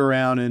walked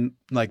around and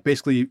like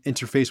basically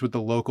interfaced with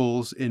the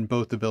locals in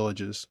both the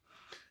villages.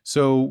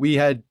 So we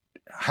had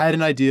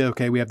an idea,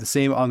 okay, we have the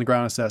same on the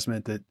ground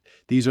assessment that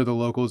these are the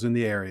locals in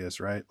the areas,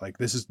 right? Like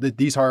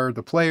these are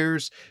the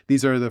players,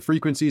 these are the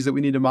frequencies that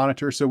we need to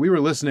monitor. So we were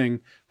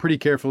listening pretty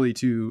carefully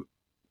to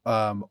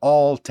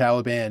all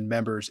Taliban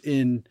members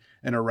in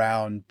and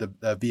around the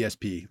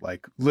VSP,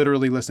 like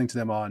literally listening to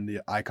them on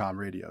the ICOM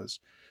radios.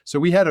 So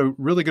we had a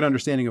really good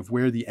understanding of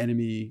where the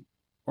enemy,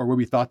 or where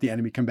we thought the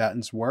enemy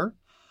combatants were,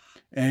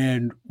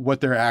 and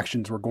what their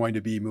actions were going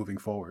to be moving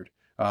forward.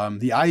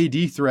 The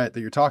IED threat that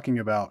you're talking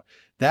about,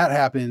 that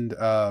happened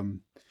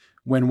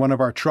when one of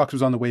our trucks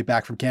was on the way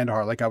back from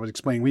Kandahar. Like I was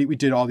explaining, we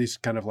did all these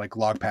kind of like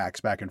log packs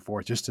back and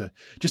forth just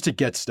to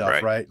get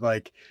stuff, right?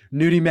 Like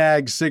nudie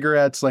mags,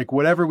 cigarettes, like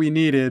whatever we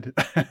needed,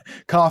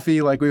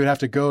 coffee, like we would have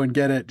to go and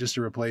get it just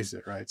to replace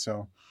it, right?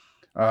 So,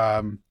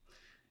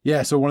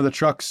 so one of the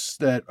trucks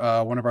that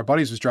one of our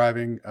buddies was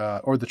driving,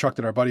 or the truck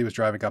that our buddy was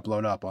driving, got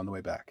blown up on the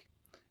way back.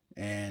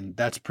 And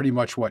that's pretty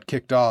much what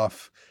kicked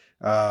off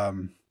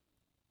kind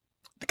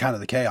of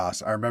the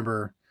chaos. I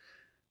remember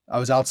I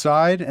was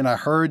outside and I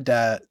heard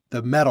that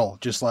the metal,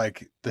 just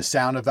like the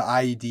sound of the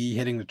IED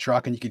hitting the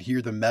truck, and you could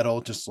hear the metal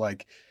just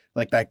like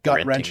that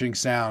gut wrenching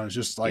sound. It's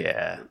just like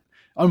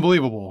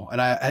unbelievable.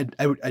 And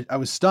I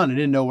was stunned. I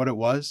didn't know what it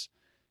was.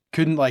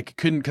 Couldn't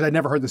because I'd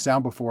never heard the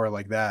sound before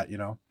like that,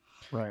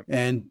 Right.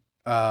 And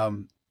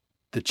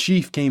the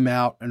chief came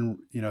out, and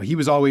he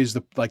was always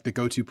the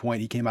go-to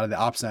point. He came out of the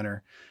op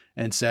center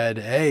and said,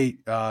 "Hey,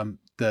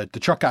 the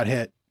truck got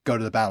hit. Go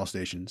to the battle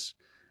stations."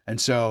 And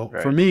so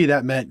Right. for me,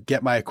 that meant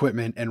get my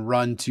equipment and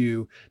run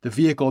to the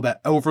vehicle that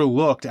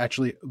overlooked,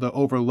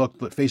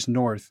 that faced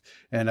north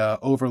and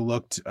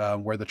overlooked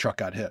where the truck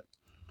got hit.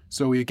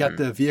 So we got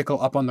the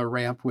vehicle up on the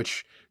ramp,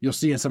 which you'll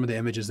see in some of the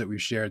images that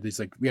we've shared.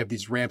 We have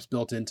these ramps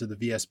built into the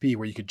VSP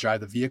where you could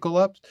drive the vehicle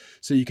up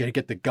so you could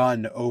get the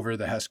gun over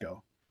the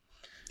HESCO.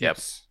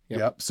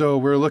 Yep. So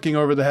we're looking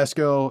over the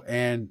HESCO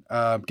and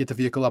get the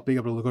vehicle up, being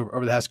able to look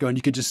over the HESCO, and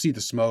you could just see the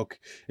smoke.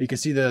 You can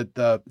see there's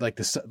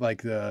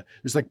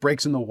like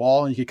breaks in the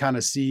wall, and you could kind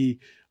of see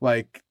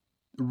like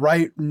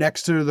right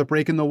next to the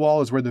break in the wall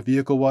is where the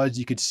vehicle was.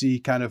 You could see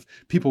kind of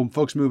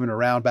folks moving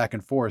around back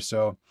and forth.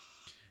 So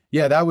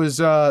yeah, that was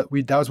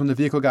when the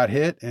vehicle got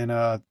hit, and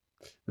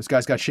those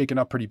guys got shaken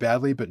up pretty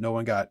badly, but no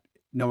one got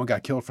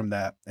killed from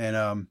that.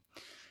 And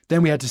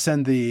then we had to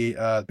send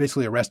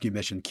basically a rescue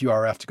mission,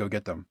 QRF, to go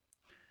get them.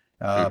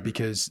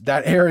 Because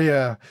that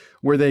area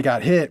where they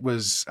got hit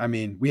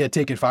we had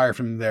taken fire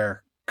from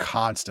there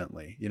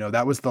constantly.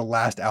 That was the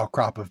last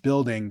outcrop of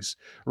buildings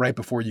right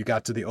before you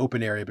got to the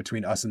open area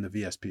between us and the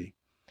VSP.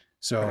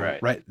 So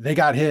they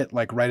got hit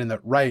like right in the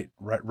right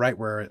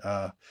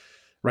where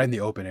right in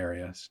the open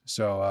areas.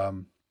 So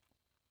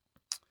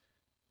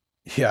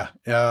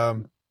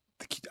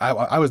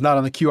I was not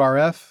on the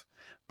QRF,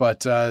 but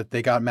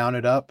they got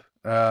mounted up.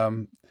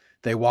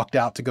 They walked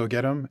out to go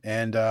get them,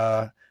 and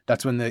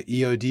that's when the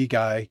EOD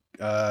guy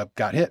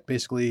got hit,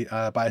 basically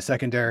by a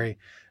secondary,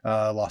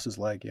 lost his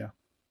leg. Yeah,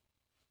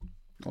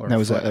 that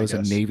was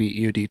a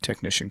Navy EOD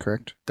technician,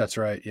 correct? That's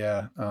right.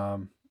 Yeah.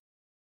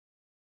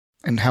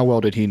 And how well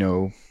did he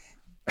know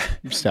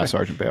Staff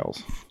Sergeant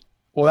Bales?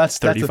 Well, that's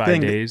 35 the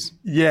thing. days.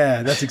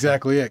 Yeah, that's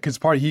exactly it. Because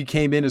he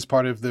came in as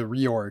part of the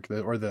reorg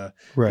the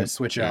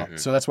switch out. Mm-hmm.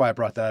 So that's why I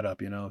brought that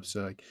up.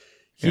 So like,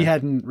 he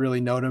hadn't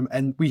really known him,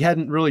 and we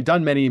hadn't really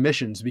done many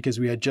missions because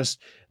we had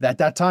just at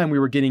that time we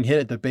were getting hit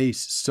at the base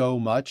so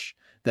much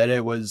that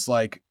it was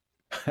like,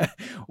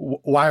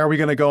 why are we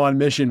going to go on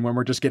mission when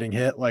we're just getting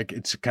hit? Like,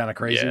 it's kind of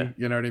crazy. Yeah.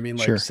 You know what I mean?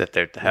 Like, Sure. Sit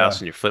there at the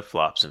house in your flip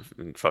flops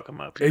and fuck them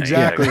up.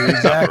 Exactly.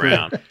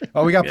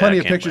 Oh, we got plenty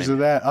of pictures blame of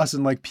that. Us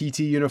in like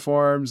PT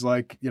uniforms,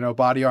 like,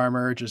 body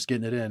armor, just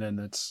getting it in. And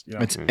it's,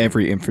 It's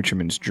every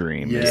infantryman's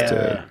dream is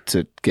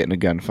to get in a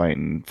gunfight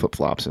and flip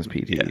flops as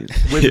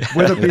PTs.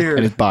 With a beard.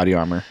 And his body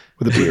armor.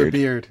 With a beard.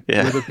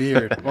 With a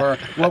beard. Or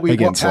what we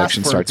Again, what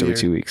selection passed for a starts every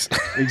beard. 2 weeks.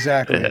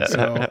 Exactly.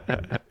 So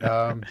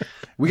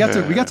we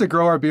got to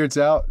grow our beards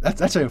out.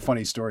 That's actually a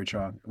funny story,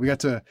 Trong. We got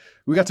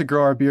to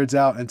grow our beards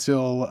out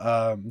until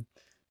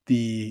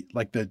the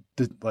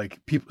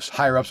people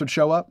higher ups would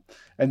show up,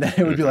 and then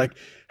it would be like,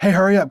 hey,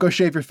 hurry up, go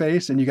shave your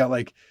face, and you got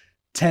like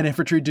 10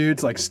 infantry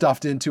dudes like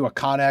stuffed into a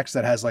Connex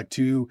that has like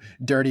 2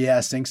 dirty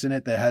ass sinks in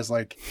it that has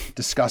like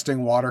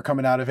disgusting water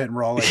coming out of it, and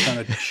we're all like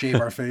trying to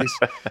shave our face.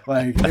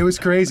 Like, it was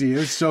crazy. It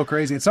was so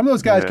crazy. And some of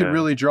those guys could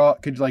really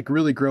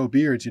grow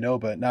beards,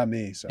 but not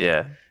me. So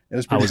yeah, it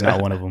was. I was bad.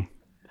 not one of them.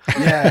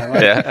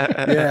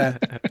 Yeah.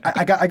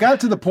 I got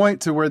to the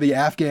point to where the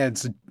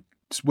Afghans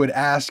would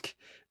ask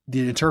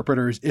the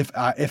interpreters if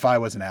I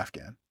was an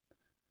Afghan.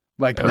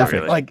 Like,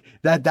 really? Like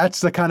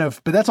that's the kind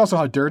of, but that's also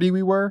how dirty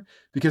we were,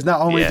 because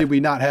not only did we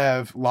not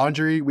have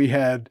laundry, we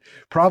had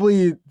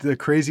probably the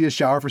craziest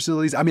shower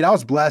facilities. I mean, I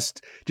was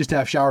blessed just to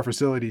have shower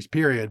facilities,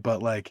 period.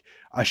 But like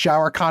a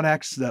shower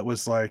Connex that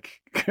was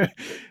like,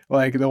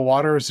 like the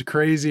water was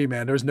crazy,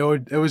 man. It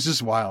was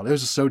just wild. It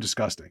was just so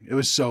disgusting. It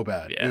was so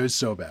bad. Yeah. It was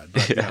so bad.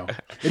 But,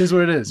 it is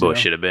what it is.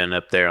 Bush should have been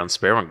up there on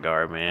Spearmint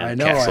Guard, man. I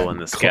know, Castle in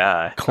the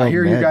sky. I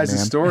hear you guys'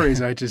 man.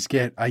 stories. I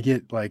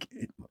get like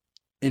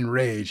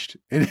enraged.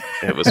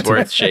 It was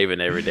worth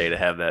shaving every day to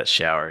have that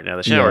shower. Now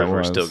the showers were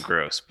was. still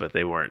gross, but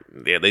they weren't.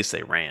 At least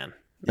they ran,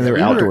 And they were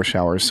outdoor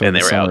showers. So and they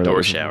in the were summer, that outdoor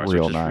was showers,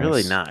 real which is nice.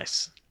 really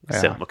nice. Yeah.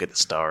 Sit and look at the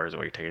stars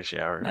while you're taking a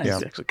shower. Nice.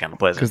 It's actually kind of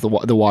pleasant.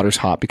 Because the water's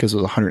hot because it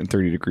was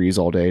 130 degrees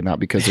all day, not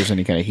because there's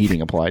any kind of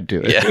heating applied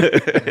to it.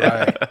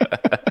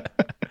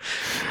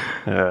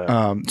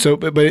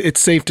 Right. But it's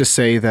safe to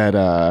say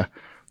that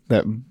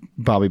that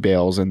Bobby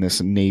Bales and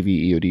this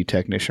Navy EOD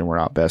technician were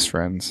not best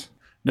friends.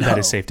 That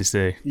is safe to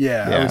say.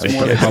 Yeah, Yeah, it was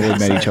they probably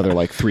met each other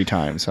like 3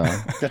 times.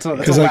 Huh? That's a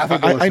Because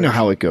laughable I know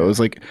how it goes.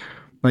 Like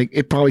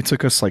it probably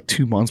took us like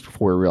 2 months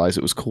before we realized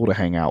it was cool to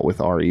hang out with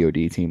our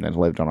EOD team that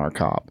lived on our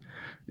cop.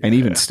 And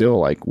even still,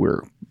 like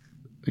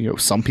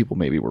some people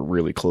maybe were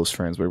really close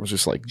friends, but it was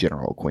just like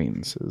general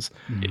acquaintances.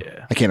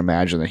 Yeah. I can't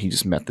imagine that he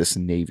just met this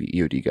Navy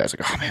EOD guy. It's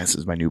like, oh man, this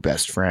is my new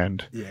best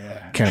friend.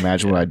 Yeah. Can't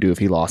imagine what I'd do if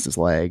he lost his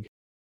leg.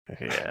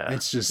 Yeah.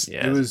 It's just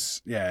Yeah. it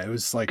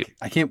was like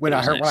I can't when It I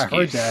was heard an when I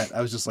heard excuse. that,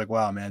 I was just like,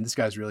 wow, man, this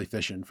guy's really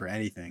fishing for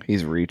anything.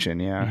 He's reaching,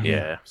 yeah.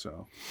 Yeah.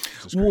 So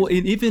it's just Well, crazy.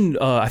 and even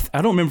I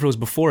don't remember if it was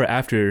before or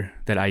after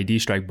that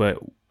IED strike, but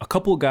a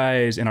couple of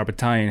guys in our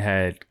battalion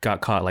had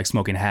got caught like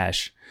smoking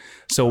hash.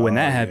 So when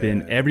that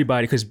happened,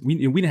 everybody, because we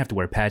didn't have to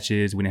wear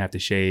patches, we didn't have to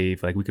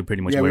shave, like we could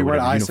pretty much we wear were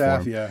whatever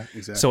ISAF, uniform. yeah,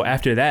 exactly. So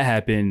after that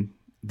happened,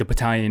 the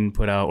battalion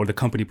put out, or the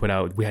company put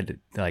out, we had to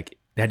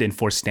they had to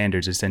enforce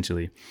standards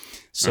essentially.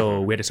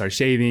 So we had to start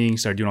shaving,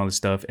 start doing all this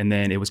stuff, and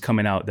then it was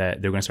coming out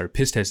that they're going to start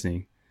piss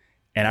testing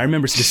And I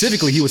remember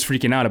specifically he was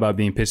freaking out about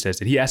being piss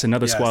tested. He asked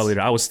another squad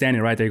leader. I was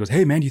standing right there. He goes,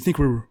 "Hey man, do you think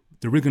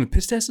they're really gonna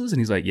piss test us?" And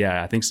he's like,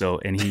 "Yeah, I think so."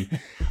 And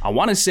I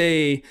want to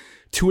say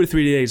 2 or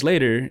 3 days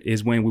later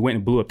is when we went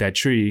and blew up that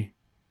tree,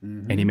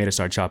 and he made us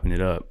start chopping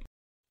it up.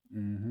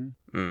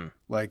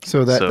 Like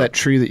so that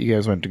tree that you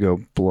guys went to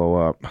go blow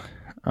up,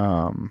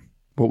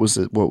 what was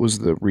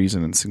the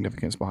reason and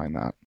significance behind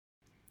that?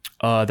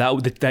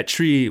 That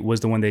tree was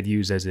the one they'd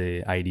used as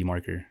a IED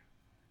marker.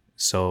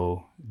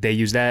 So they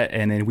used that,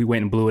 and then we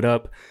went and blew it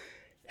up,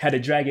 had to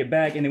drag it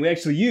back, and then we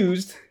actually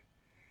used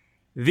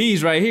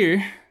these right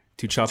here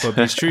to chop up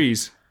these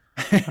trees.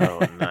 Oh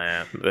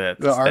man, the army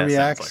that sounds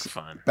axe, like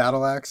fun.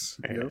 battle axe.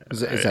 Yeah. Yep. Is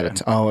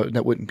that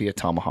that wouldn't be a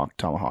tomahawk.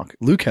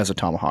 Luke has a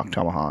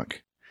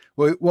tomahawk.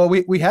 Well,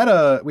 we had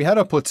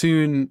a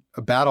platoon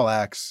a battle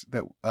axe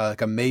that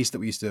like a mace that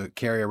we used to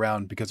carry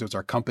around because it was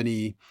our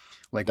company.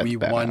 Like That's we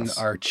won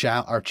badass.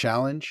 our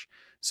challenge.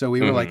 So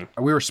we were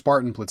we were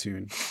Spartan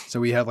platoon.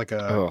 So we had like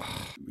and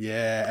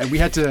we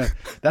had to,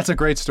 that's a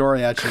great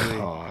story actually.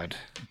 God.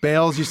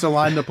 Bales used to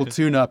line the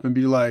platoon up and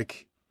be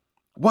like,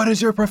 "What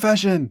is your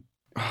profession?"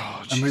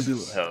 Oh, And we'd be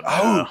like,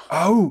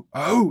 no.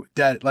 oh,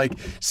 Dad, like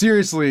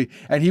seriously.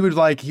 And he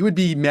would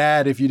be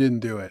mad if you didn't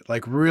do it.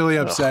 Like really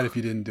upset if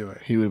you didn't do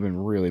it. He would have been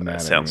really mad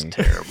That at sounds me.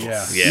 terrible.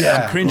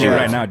 Yeah. I'm cringing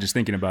right now just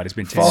thinking about it. It's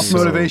been 10 False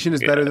years. motivation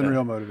is better than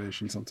real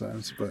motivation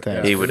sometimes. But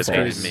That- He would have it's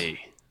hated crazy. me.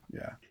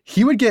 Yeah.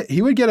 He would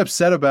get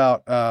upset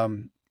about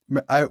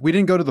we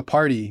didn't go to the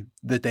party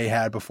that they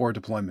had before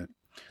deployment.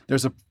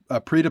 There's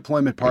a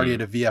pre-deployment party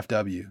at a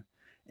VFW.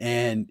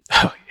 And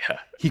Oh yeah.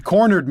 he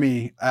cornered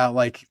me on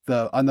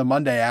the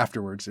Monday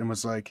afterwards and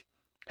was like,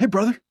 "Hey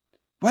brother,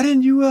 why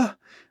didn't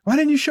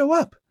you show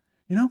up?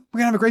 You know, we're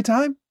gonna have a great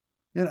time."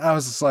 And I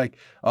was just like,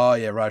 "Oh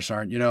yeah, Raj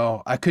Sergeant, you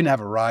know, I couldn't have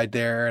a ride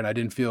there and I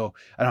don't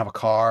have a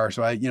car.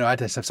 So I had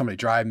to have somebody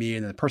drive me,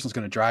 and the person that's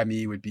going to drive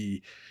me would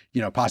be,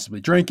 you know,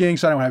 possibly drinking.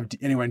 So I don't have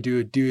anyone do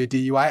a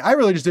DUI. I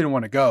really just didn't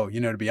want to go, you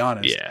know, to be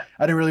honest. Yeah.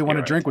 I didn't really want to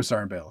You're drink with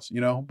Sergeant Bales, you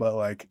know, but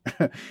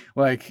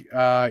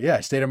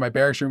I stayed in my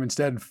barracks room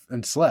instead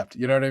and slept,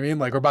 you know what I mean?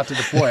 Like we're about to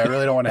deploy. I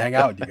really don't want to hang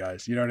out with you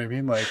guys. You know what I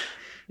mean? Like,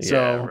 so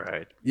Yeah,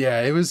 right.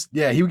 yeah, it was,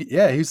 he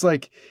was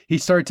like, he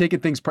started taking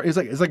things,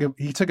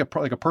 he took a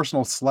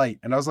personal slight.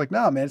 And I was like,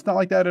 "No, man, it's not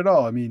like that at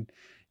all. I mean,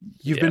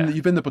 you've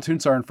been the platoon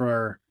sergeant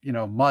for, you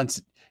know,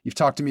 months. You've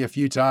talked to me a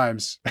few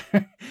times,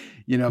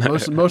 you know,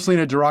 mostly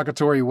in a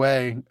derogatory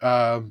way.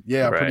 I'm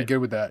pretty good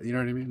with that. You know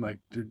what I mean? Like,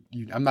 dude,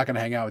 I'm not going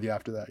to hang out with you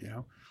after that, you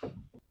know?"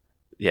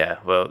 Yeah,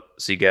 well,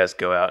 so you guys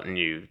go out and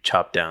you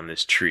chop down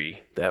this tree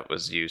that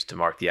was used to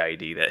mark the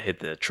IED that hit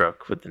the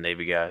truck with the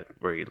Navy guy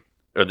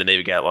the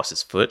Navy guy lost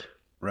his foot.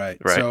 Right.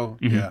 Right. So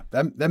yeah,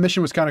 that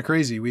mission was kind of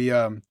crazy. We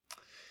it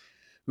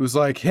was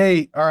like,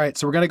 "Hey, all right,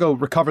 so we're gonna go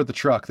recover the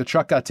truck. The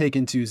truck got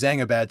taken to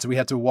Zangabad, so we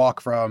had to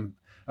walk from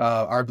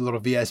our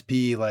little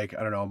VSP, like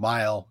I don't know, a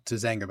mile to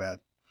Zangabad.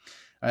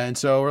 And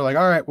so we're like,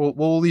 all right,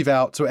 we'll leave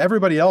out. So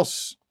everybody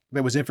else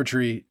that was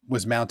infantry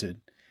was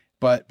mounted,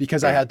 but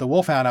because I had the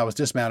Wolfhound, I was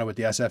dismounted with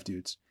the SF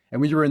dudes. And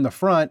we were in the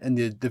front, and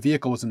the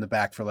vehicle was in the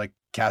back for like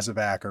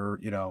Casevac or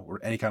or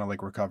any kind of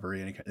like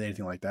recovery,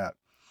 anything like that.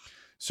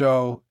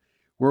 So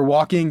we're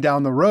walking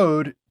down the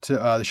road to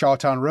the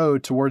Charlottetown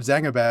Road towards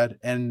Zangabad.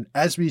 And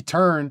as we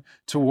turn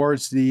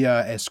towards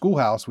the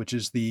schoolhouse, which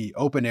is the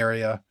open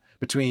area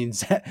between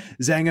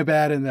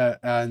Zangabad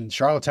and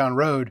Charlottetown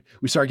Road,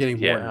 we start getting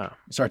mortared.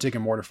 We start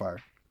taking mortar fire.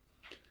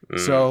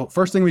 So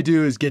first thing we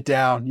do is get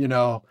down,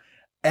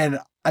 and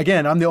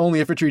again, I'm the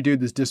only infantry dude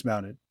that's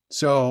dismounted.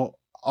 So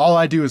all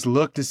I do is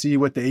look to see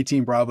what the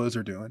 18 Bravos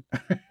are doing.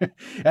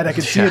 And I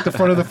can see at the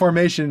front of the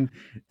formation,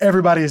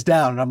 everybody is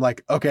down. And I'm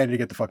like, okay, I need to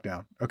get the fuck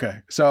down. Okay.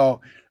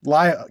 So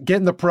get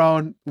in the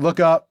prone, look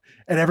up,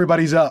 and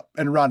everybody's up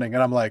and running.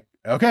 And I'm like,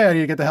 okay, I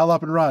need to get the hell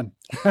up and run.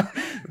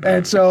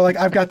 And so like,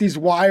 I've got these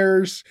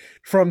wires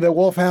from the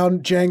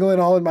Wolfhound jangling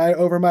all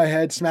over my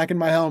head, smacking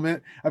my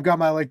helmet. I've got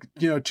my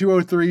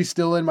 203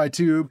 still in my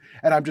tube,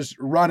 and I'm just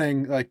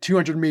running like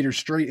 200 meters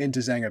straight into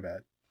Zangabad.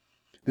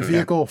 The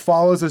vehicle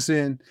follows us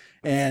in,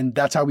 and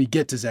that's how we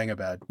get to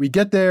Zangabad. We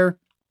get there,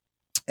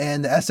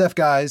 and the SF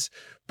guys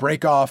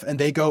break off, and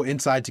they go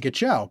inside to get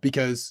chow,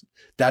 because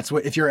that's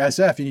what, if you're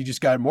SF and you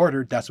just got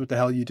mortared, that's what the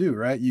hell you do,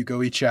 right? You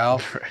go eat chow,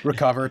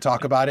 recover,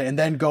 talk about it, and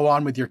then go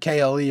on with your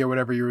KLE or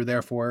whatever you were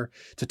there for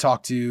to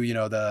talk to,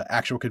 the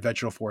actual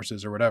conventional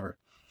forces or whatever.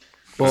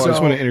 Well, I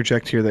just want to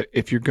interject here that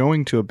if you're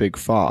going to a big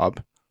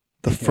fob,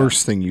 the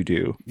first thing you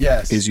do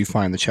is you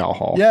find the chow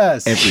hall.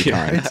 Yes. Every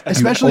time.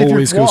 Especially you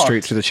always if you've go walked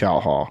straight to the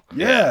chow hall.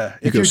 Yeah.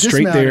 You go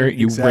straight there,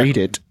 you rate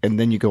it, and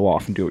then you go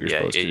off and do what you're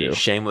supposed to do. You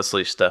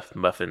shamelessly stuff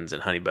muffins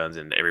and honey buns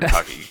into every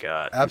pocket you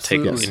got.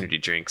 Absolutely. And take energy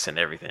drinks and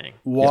everything.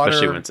 Water.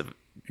 Especially when it's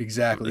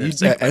exactly.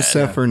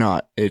 SF or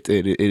not, it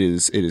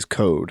is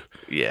code.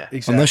 Yeah.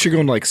 Exactly. Unless you're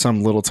going to like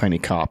some little tiny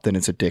cop, then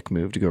it's a dick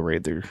move to go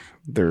raid their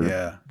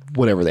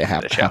whatever they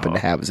happen to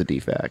have as a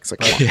defect. It's like,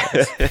 come on,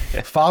 guys.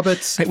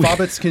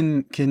 Fobbits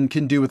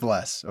can do with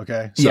less.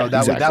 Okay, so Yeah,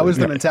 that was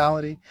the yeah.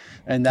 mentality,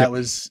 and that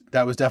was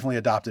definitely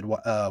adopted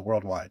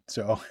worldwide.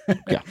 So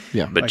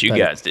yeah. But Like you that-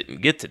 guys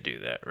didn't get to do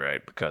that,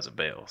 right? Because of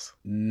Bales.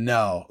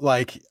 no,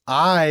 like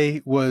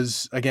I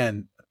was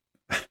again.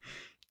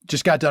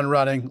 Just got done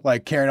running,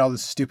 like carrying all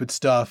this stupid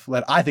stuff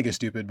that I think is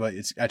stupid, but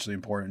it's actually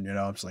important, you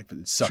know. I'm just like,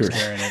 it sucks Sure.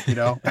 carrying it, you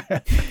know.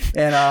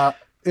 And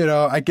you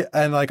know,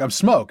 I'm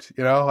smoked,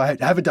 you know. I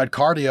haven't done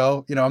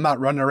cardio, you know. I'm not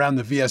running around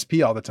the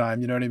VSP all the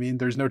time, you know what I mean?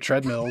 There's no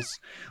treadmills.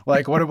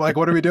 What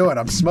are we doing?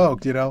 I'm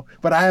smoked, you know.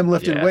 But I am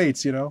lifting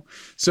weights, you know.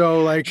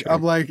 So like, Sure.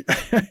 I'm like,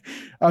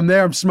 I'm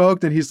there, I'm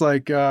smoked, and he's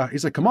like,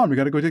 come on, we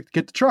got to go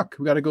get the truck.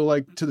 We got to go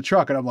like to the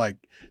truck, and I'm like,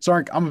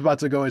 sorry, I'm about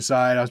to go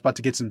inside. I was about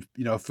to get some,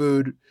 you know,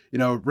 food, you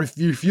know,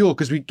 refuel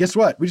because guess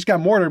what? We just got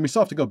mortar and we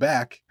still have to go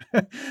back,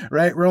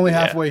 right? We're only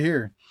halfway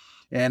here,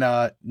 and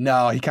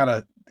no, he kind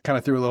of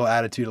threw a little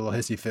attitude, a little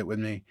hissy fit with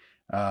me,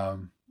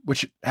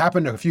 which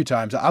happened a few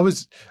times.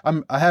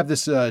 I have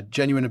this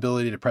genuine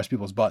ability to press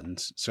people's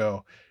buttons,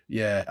 so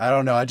yeah, I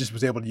don't know. I just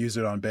was able to use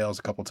it on Bales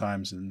a couple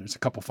times, and there's a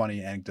couple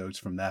funny anecdotes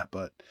from that.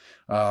 But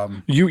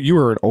You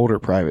were an older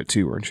private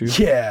too, weren't you?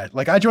 yeah,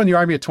 like I joined the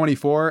Army at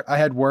 24. I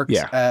had worked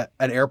Yeah. at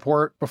an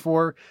airport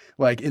before,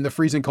 like in the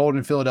freezing cold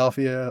in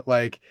Philadelphia.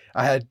 Like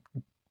I had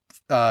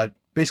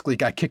basically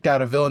got kicked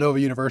out of Villanova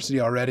University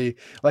already.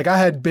 Like I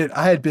had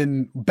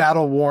been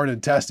battle worn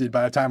and tested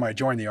by the time I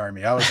joined the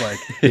Army. I was like,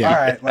 Yeah. all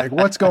right, like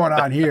what's going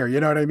on here?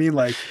 You know what I mean?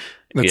 Like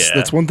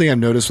That's one thing I've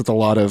noticed with a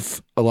lot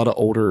of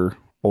older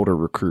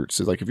recruits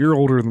is like if you're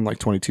older than like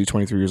 22,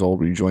 23 years old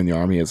when you join the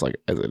Army as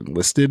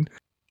enlisted,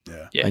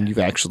 Yeah. and you've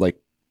actually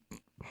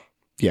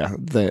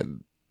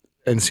the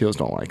NCOs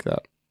don't like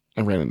that.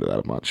 I ran into that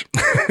a bunch.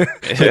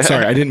 But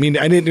sorry, I didn't mean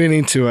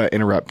to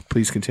interrupt.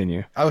 Please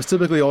continue. I was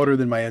typically older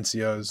than my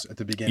NCOs at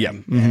the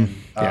beginning. Yeah. And,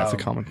 Yeah, it's a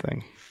common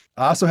thing.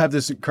 I also have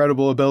this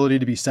incredible ability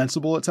to be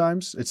sensible at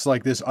times. It's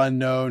like this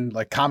unknown,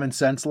 like common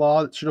sense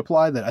law that should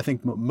apply that I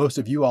think most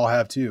of you all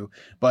have too.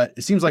 But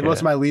it seems like most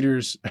of my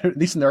leaders, at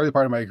least in the early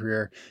part of my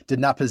career, did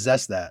not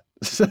possess that.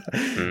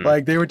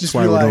 Like they would just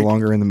That's be why we're like, no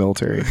longer in the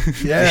military.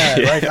 yeah,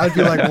 like I'd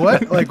be like,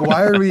 what? Like,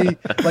 why are we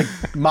like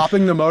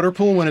mopping the motor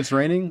pool when it's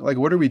raining? Like,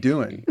 what are we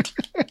doing?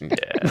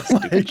 Yeah,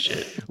 stupid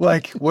shit.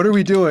 Like, what are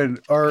we doing?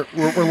 Or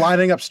we're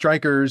lining up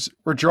strikers.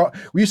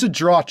 We used to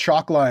draw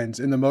chalk lines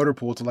in the motor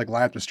pool to like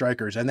line up the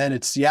strikers, and then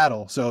it's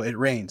Seattle, so it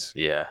rains.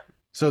 Yeah.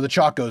 So the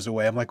chalk goes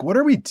away. I'm like, what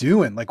are we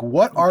doing? Like,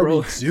 what are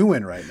we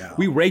doing right now?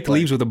 We raked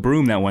leaves with a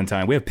broom that one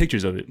time. We have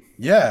pictures of it.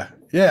 Yeah.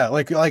 Yeah.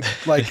 Like,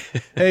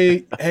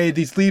 hey,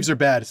 these leaves are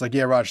bad. It's like,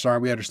 yeah, Roger, sorry,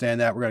 we understand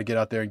that. We're going to get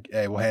out there and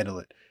hey, we'll handle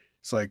it.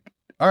 It's like,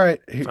 all right,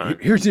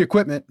 here's the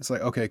equipment. It's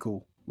like, okay,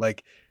 cool.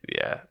 Like,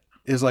 Yeah.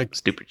 it's like,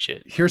 Stupid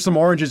shit. here's some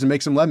oranges and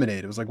make some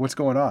lemonade. It was like, what's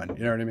going on?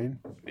 You know what I mean?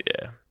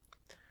 Yeah.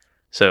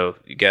 So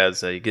you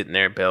guys, you get in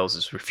there. Bells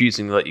is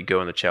refusing to let you go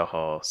in the chow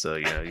hall. So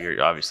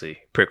you're obviously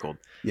prickled.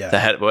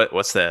 Yeah.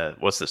 What's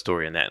the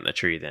story in that in the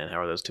tree then?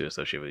 How are those two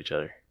associated with each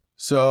other?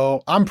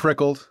 So I'm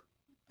prickled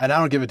and I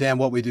don't give a damn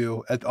what we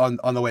do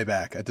on the way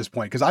back at this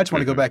point because I just want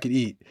to go back and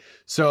eat.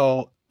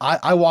 So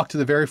I walk to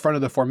the very front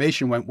of the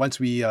formation once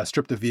we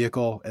strip the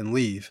vehicle and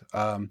leave.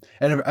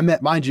 And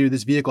mind you,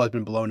 this vehicle has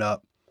been blown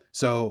up.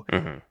 So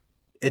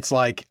it's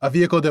like a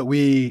vehicle that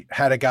we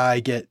had a guy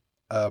get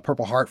a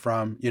Purple Heart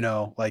from,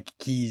 like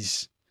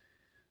he's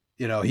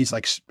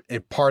like a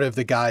part of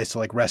the guys to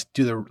like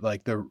rescue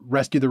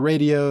the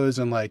radios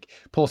and like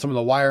pull some of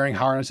the wiring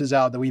harnesses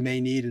out that we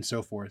may need and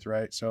so forth.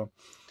 Right. So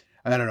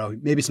I don't know,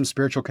 maybe some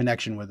spiritual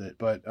connection with it.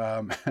 But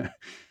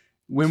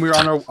when we were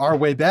on our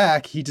way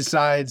back, he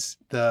decides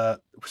so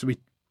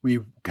we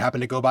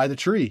happened to go by the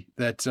tree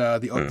that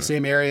the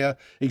same area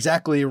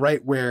exactly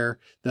right where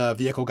the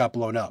vehicle got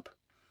blown up.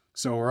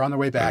 So we're on the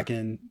way back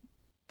and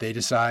they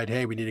decide,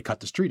 hey, we need to cut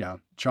this tree down.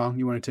 Chong,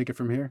 you want to take it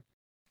from here?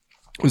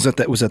 Was that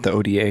the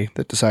ODA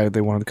that decided they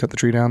wanted to cut the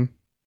tree down?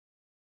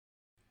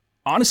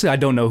 Honestly, I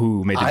don't know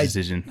who made the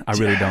decision. I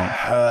really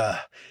don't.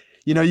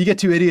 You get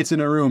two idiots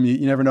in a room,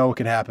 you never know what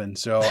can happen.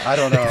 So I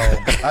don't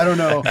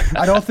know.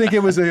 I don't think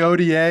it was the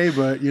ODA,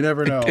 but you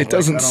never know. It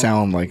doesn't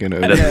sound like an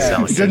ODA. It doesn't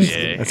sound like an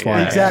ODA. That's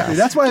why. Exactly.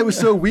 That's why it was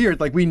so weird.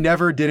 Like we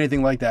never did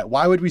anything like that.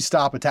 Why would we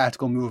stop a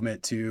tactical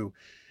movement to...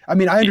 I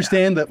mean, I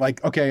understand that,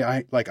 like, okay,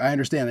 I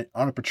understand it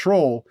on a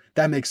patrol,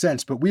 that makes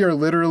sense, but we are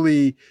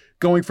literally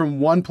going from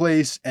one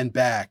place and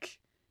back.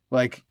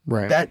 Like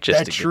right. that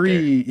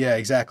tree, yeah,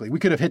 exactly. We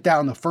could have hit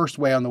down the first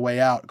way on the way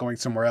out, going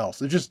somewhere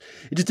else. It just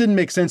didn't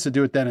make sense to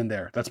do it then and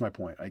there. That's my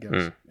point, I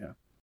guess. Yeah.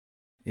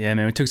 Yeah,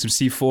 man, we took some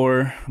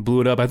C4,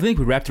 blew it up. I think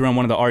we wrapped around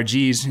one of the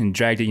RGs and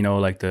dragged it,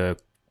 like the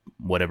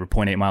whatever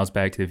 0.8 miles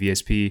back to the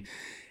VSP.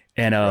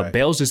 And right.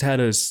 Bales just had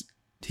us.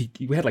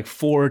 We had like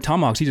 4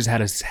 tomahawks. He just had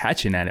us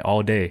hatching at it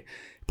all day.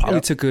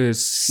 Probably took us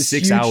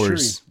 6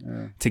 hours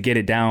to get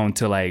it down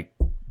to like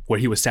where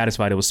he was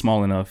satisfied it was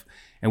small enough.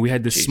 And we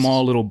had this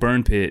small little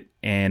burn pit.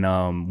 And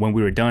when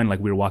we were done, like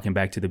we were walking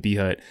back to the B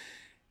hut,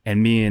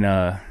 and me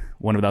and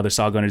one of the other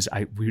saw gunners,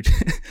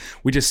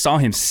 we just saw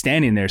him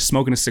standing there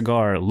smoking a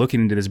cigar,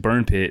 looking into this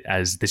burn pit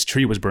as this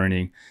tree was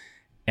burning.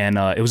 And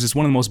it was just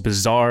one of the most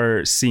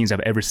bizarre scenes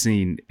I've ever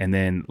seen. And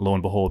then lo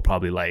and behold,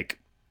 probably like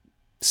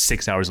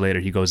 6 hours later,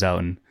 he goes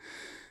out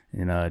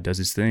and does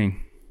his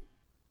thing.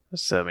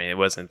 So I mean, it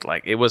wasn't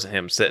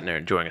him sitting there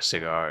enjoying a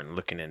cigar and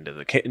looking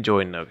into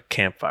enjoying the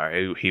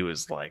campfire. He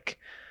was like,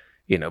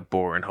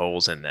 boring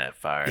holes in that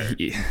fire,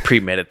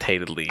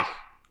 premeditatedly,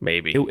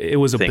 maybe. It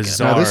was a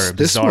bizarre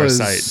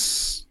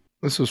sight.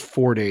 This was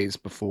 4 days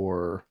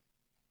before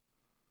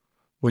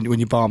when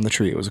you bombed the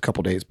tree. It was a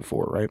couple days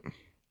before, right?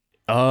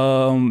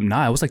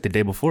 Nah, it was like the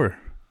day before.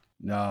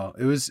 No,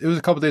 it was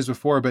a couple days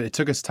before, but it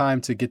took us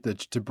time to get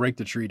to break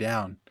the tree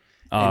down.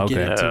 Oh, okay.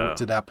 Get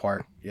to that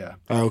part, yeah.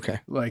 Oh, okay.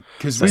 Like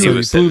because So we he were,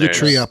 was blew the sitting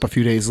tree there. up a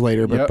few days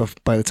later, but Yep.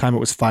 by the time it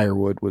was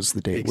firewood was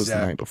the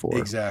night before.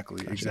 Exactly,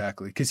 Gotcha.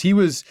 exactly. Because he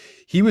was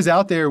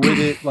out there with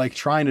it, like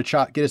trying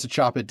to get us to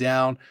chop it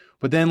down.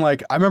 But then,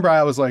 like, I remember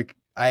I was like,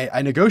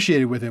 I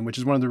negotiated with him, which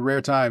is one of the rare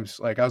times.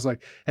 Like, I was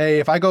like, hey,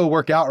 if I go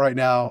work out right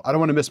now, I don't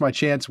want to miss my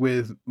chance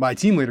with my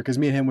team leader because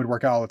me and him would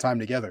work out all the time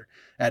together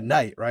at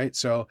night, right?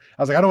 So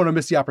I was like, I don't want to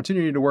miss the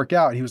opportunity to work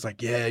out. And he was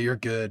like, yeah, you're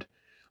good.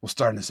 We'll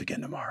start this again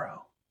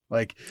tomorrow.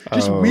 Like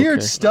just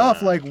weird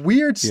stuff, like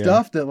weird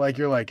stuff that like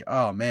you're like,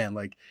 oh man,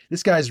 like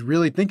this guy's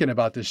really thinking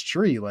about this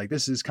tree. Like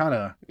this is kind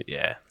of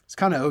it's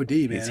kind of OD,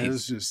 man. It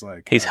was just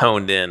like he's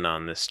honed in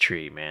on this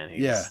tree, man.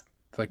 It's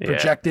like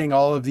projecting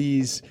all of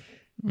these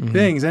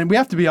things, and we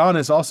have to be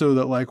honest also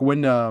that like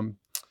when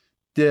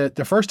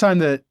the first time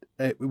that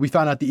we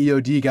found out the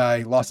EOD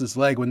guy lost his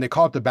leg, when they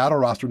called up the battle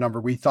roster number,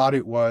 we thought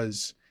it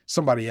was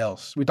somebody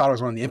else. We thought it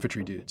was one of the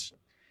infantry dudes.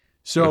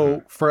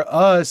 So for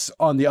us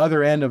on the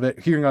other end of it,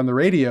 hearing on the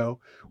radio,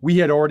 we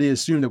had already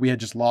assumed that we had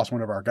just lost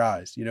one of our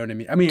guys. You know what I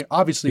mean? I mean,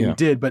 obviously we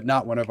did, but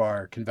not one of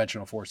our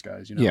conventional force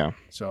guys, Yeah.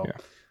 So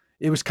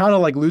it was kind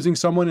of like losing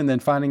someone and then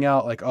finding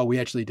out like, oh, we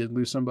actually did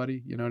lose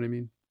somebody. You know what I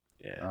mean?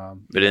 Yeah.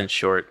 But in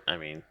short, I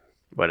mean,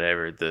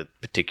 whatever the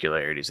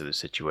particularities of the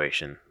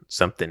situation,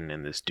 something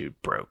in this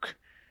dude broke.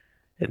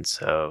 And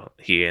so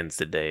he ends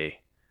the day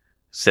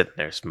sitting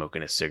there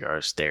smoking a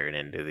cigar, staring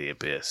into the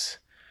abyss.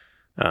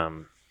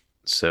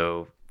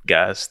 So,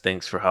 guys,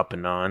 thanks for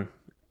hopping on.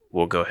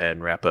 We'll go ahead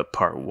and wrap up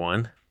part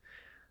 1.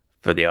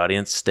 For the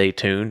audience, stay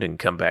tuned and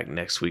come back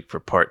next week for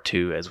part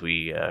 2 as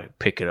we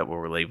pick it up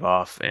where we leave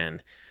off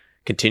and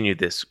continue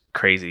this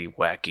crazy,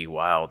 wacky,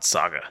 wild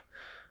saga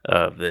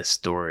of this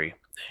story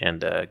and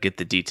get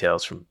the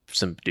details from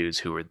some dudes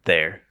who were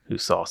there, who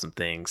saw some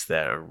things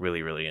that are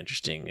really, really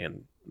interesting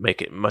and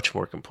make it much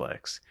more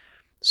complex.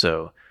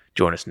 So,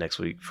 join us next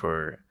week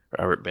for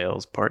Robert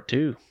Bale's part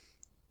 2.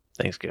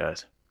 Thanks,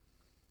 guys.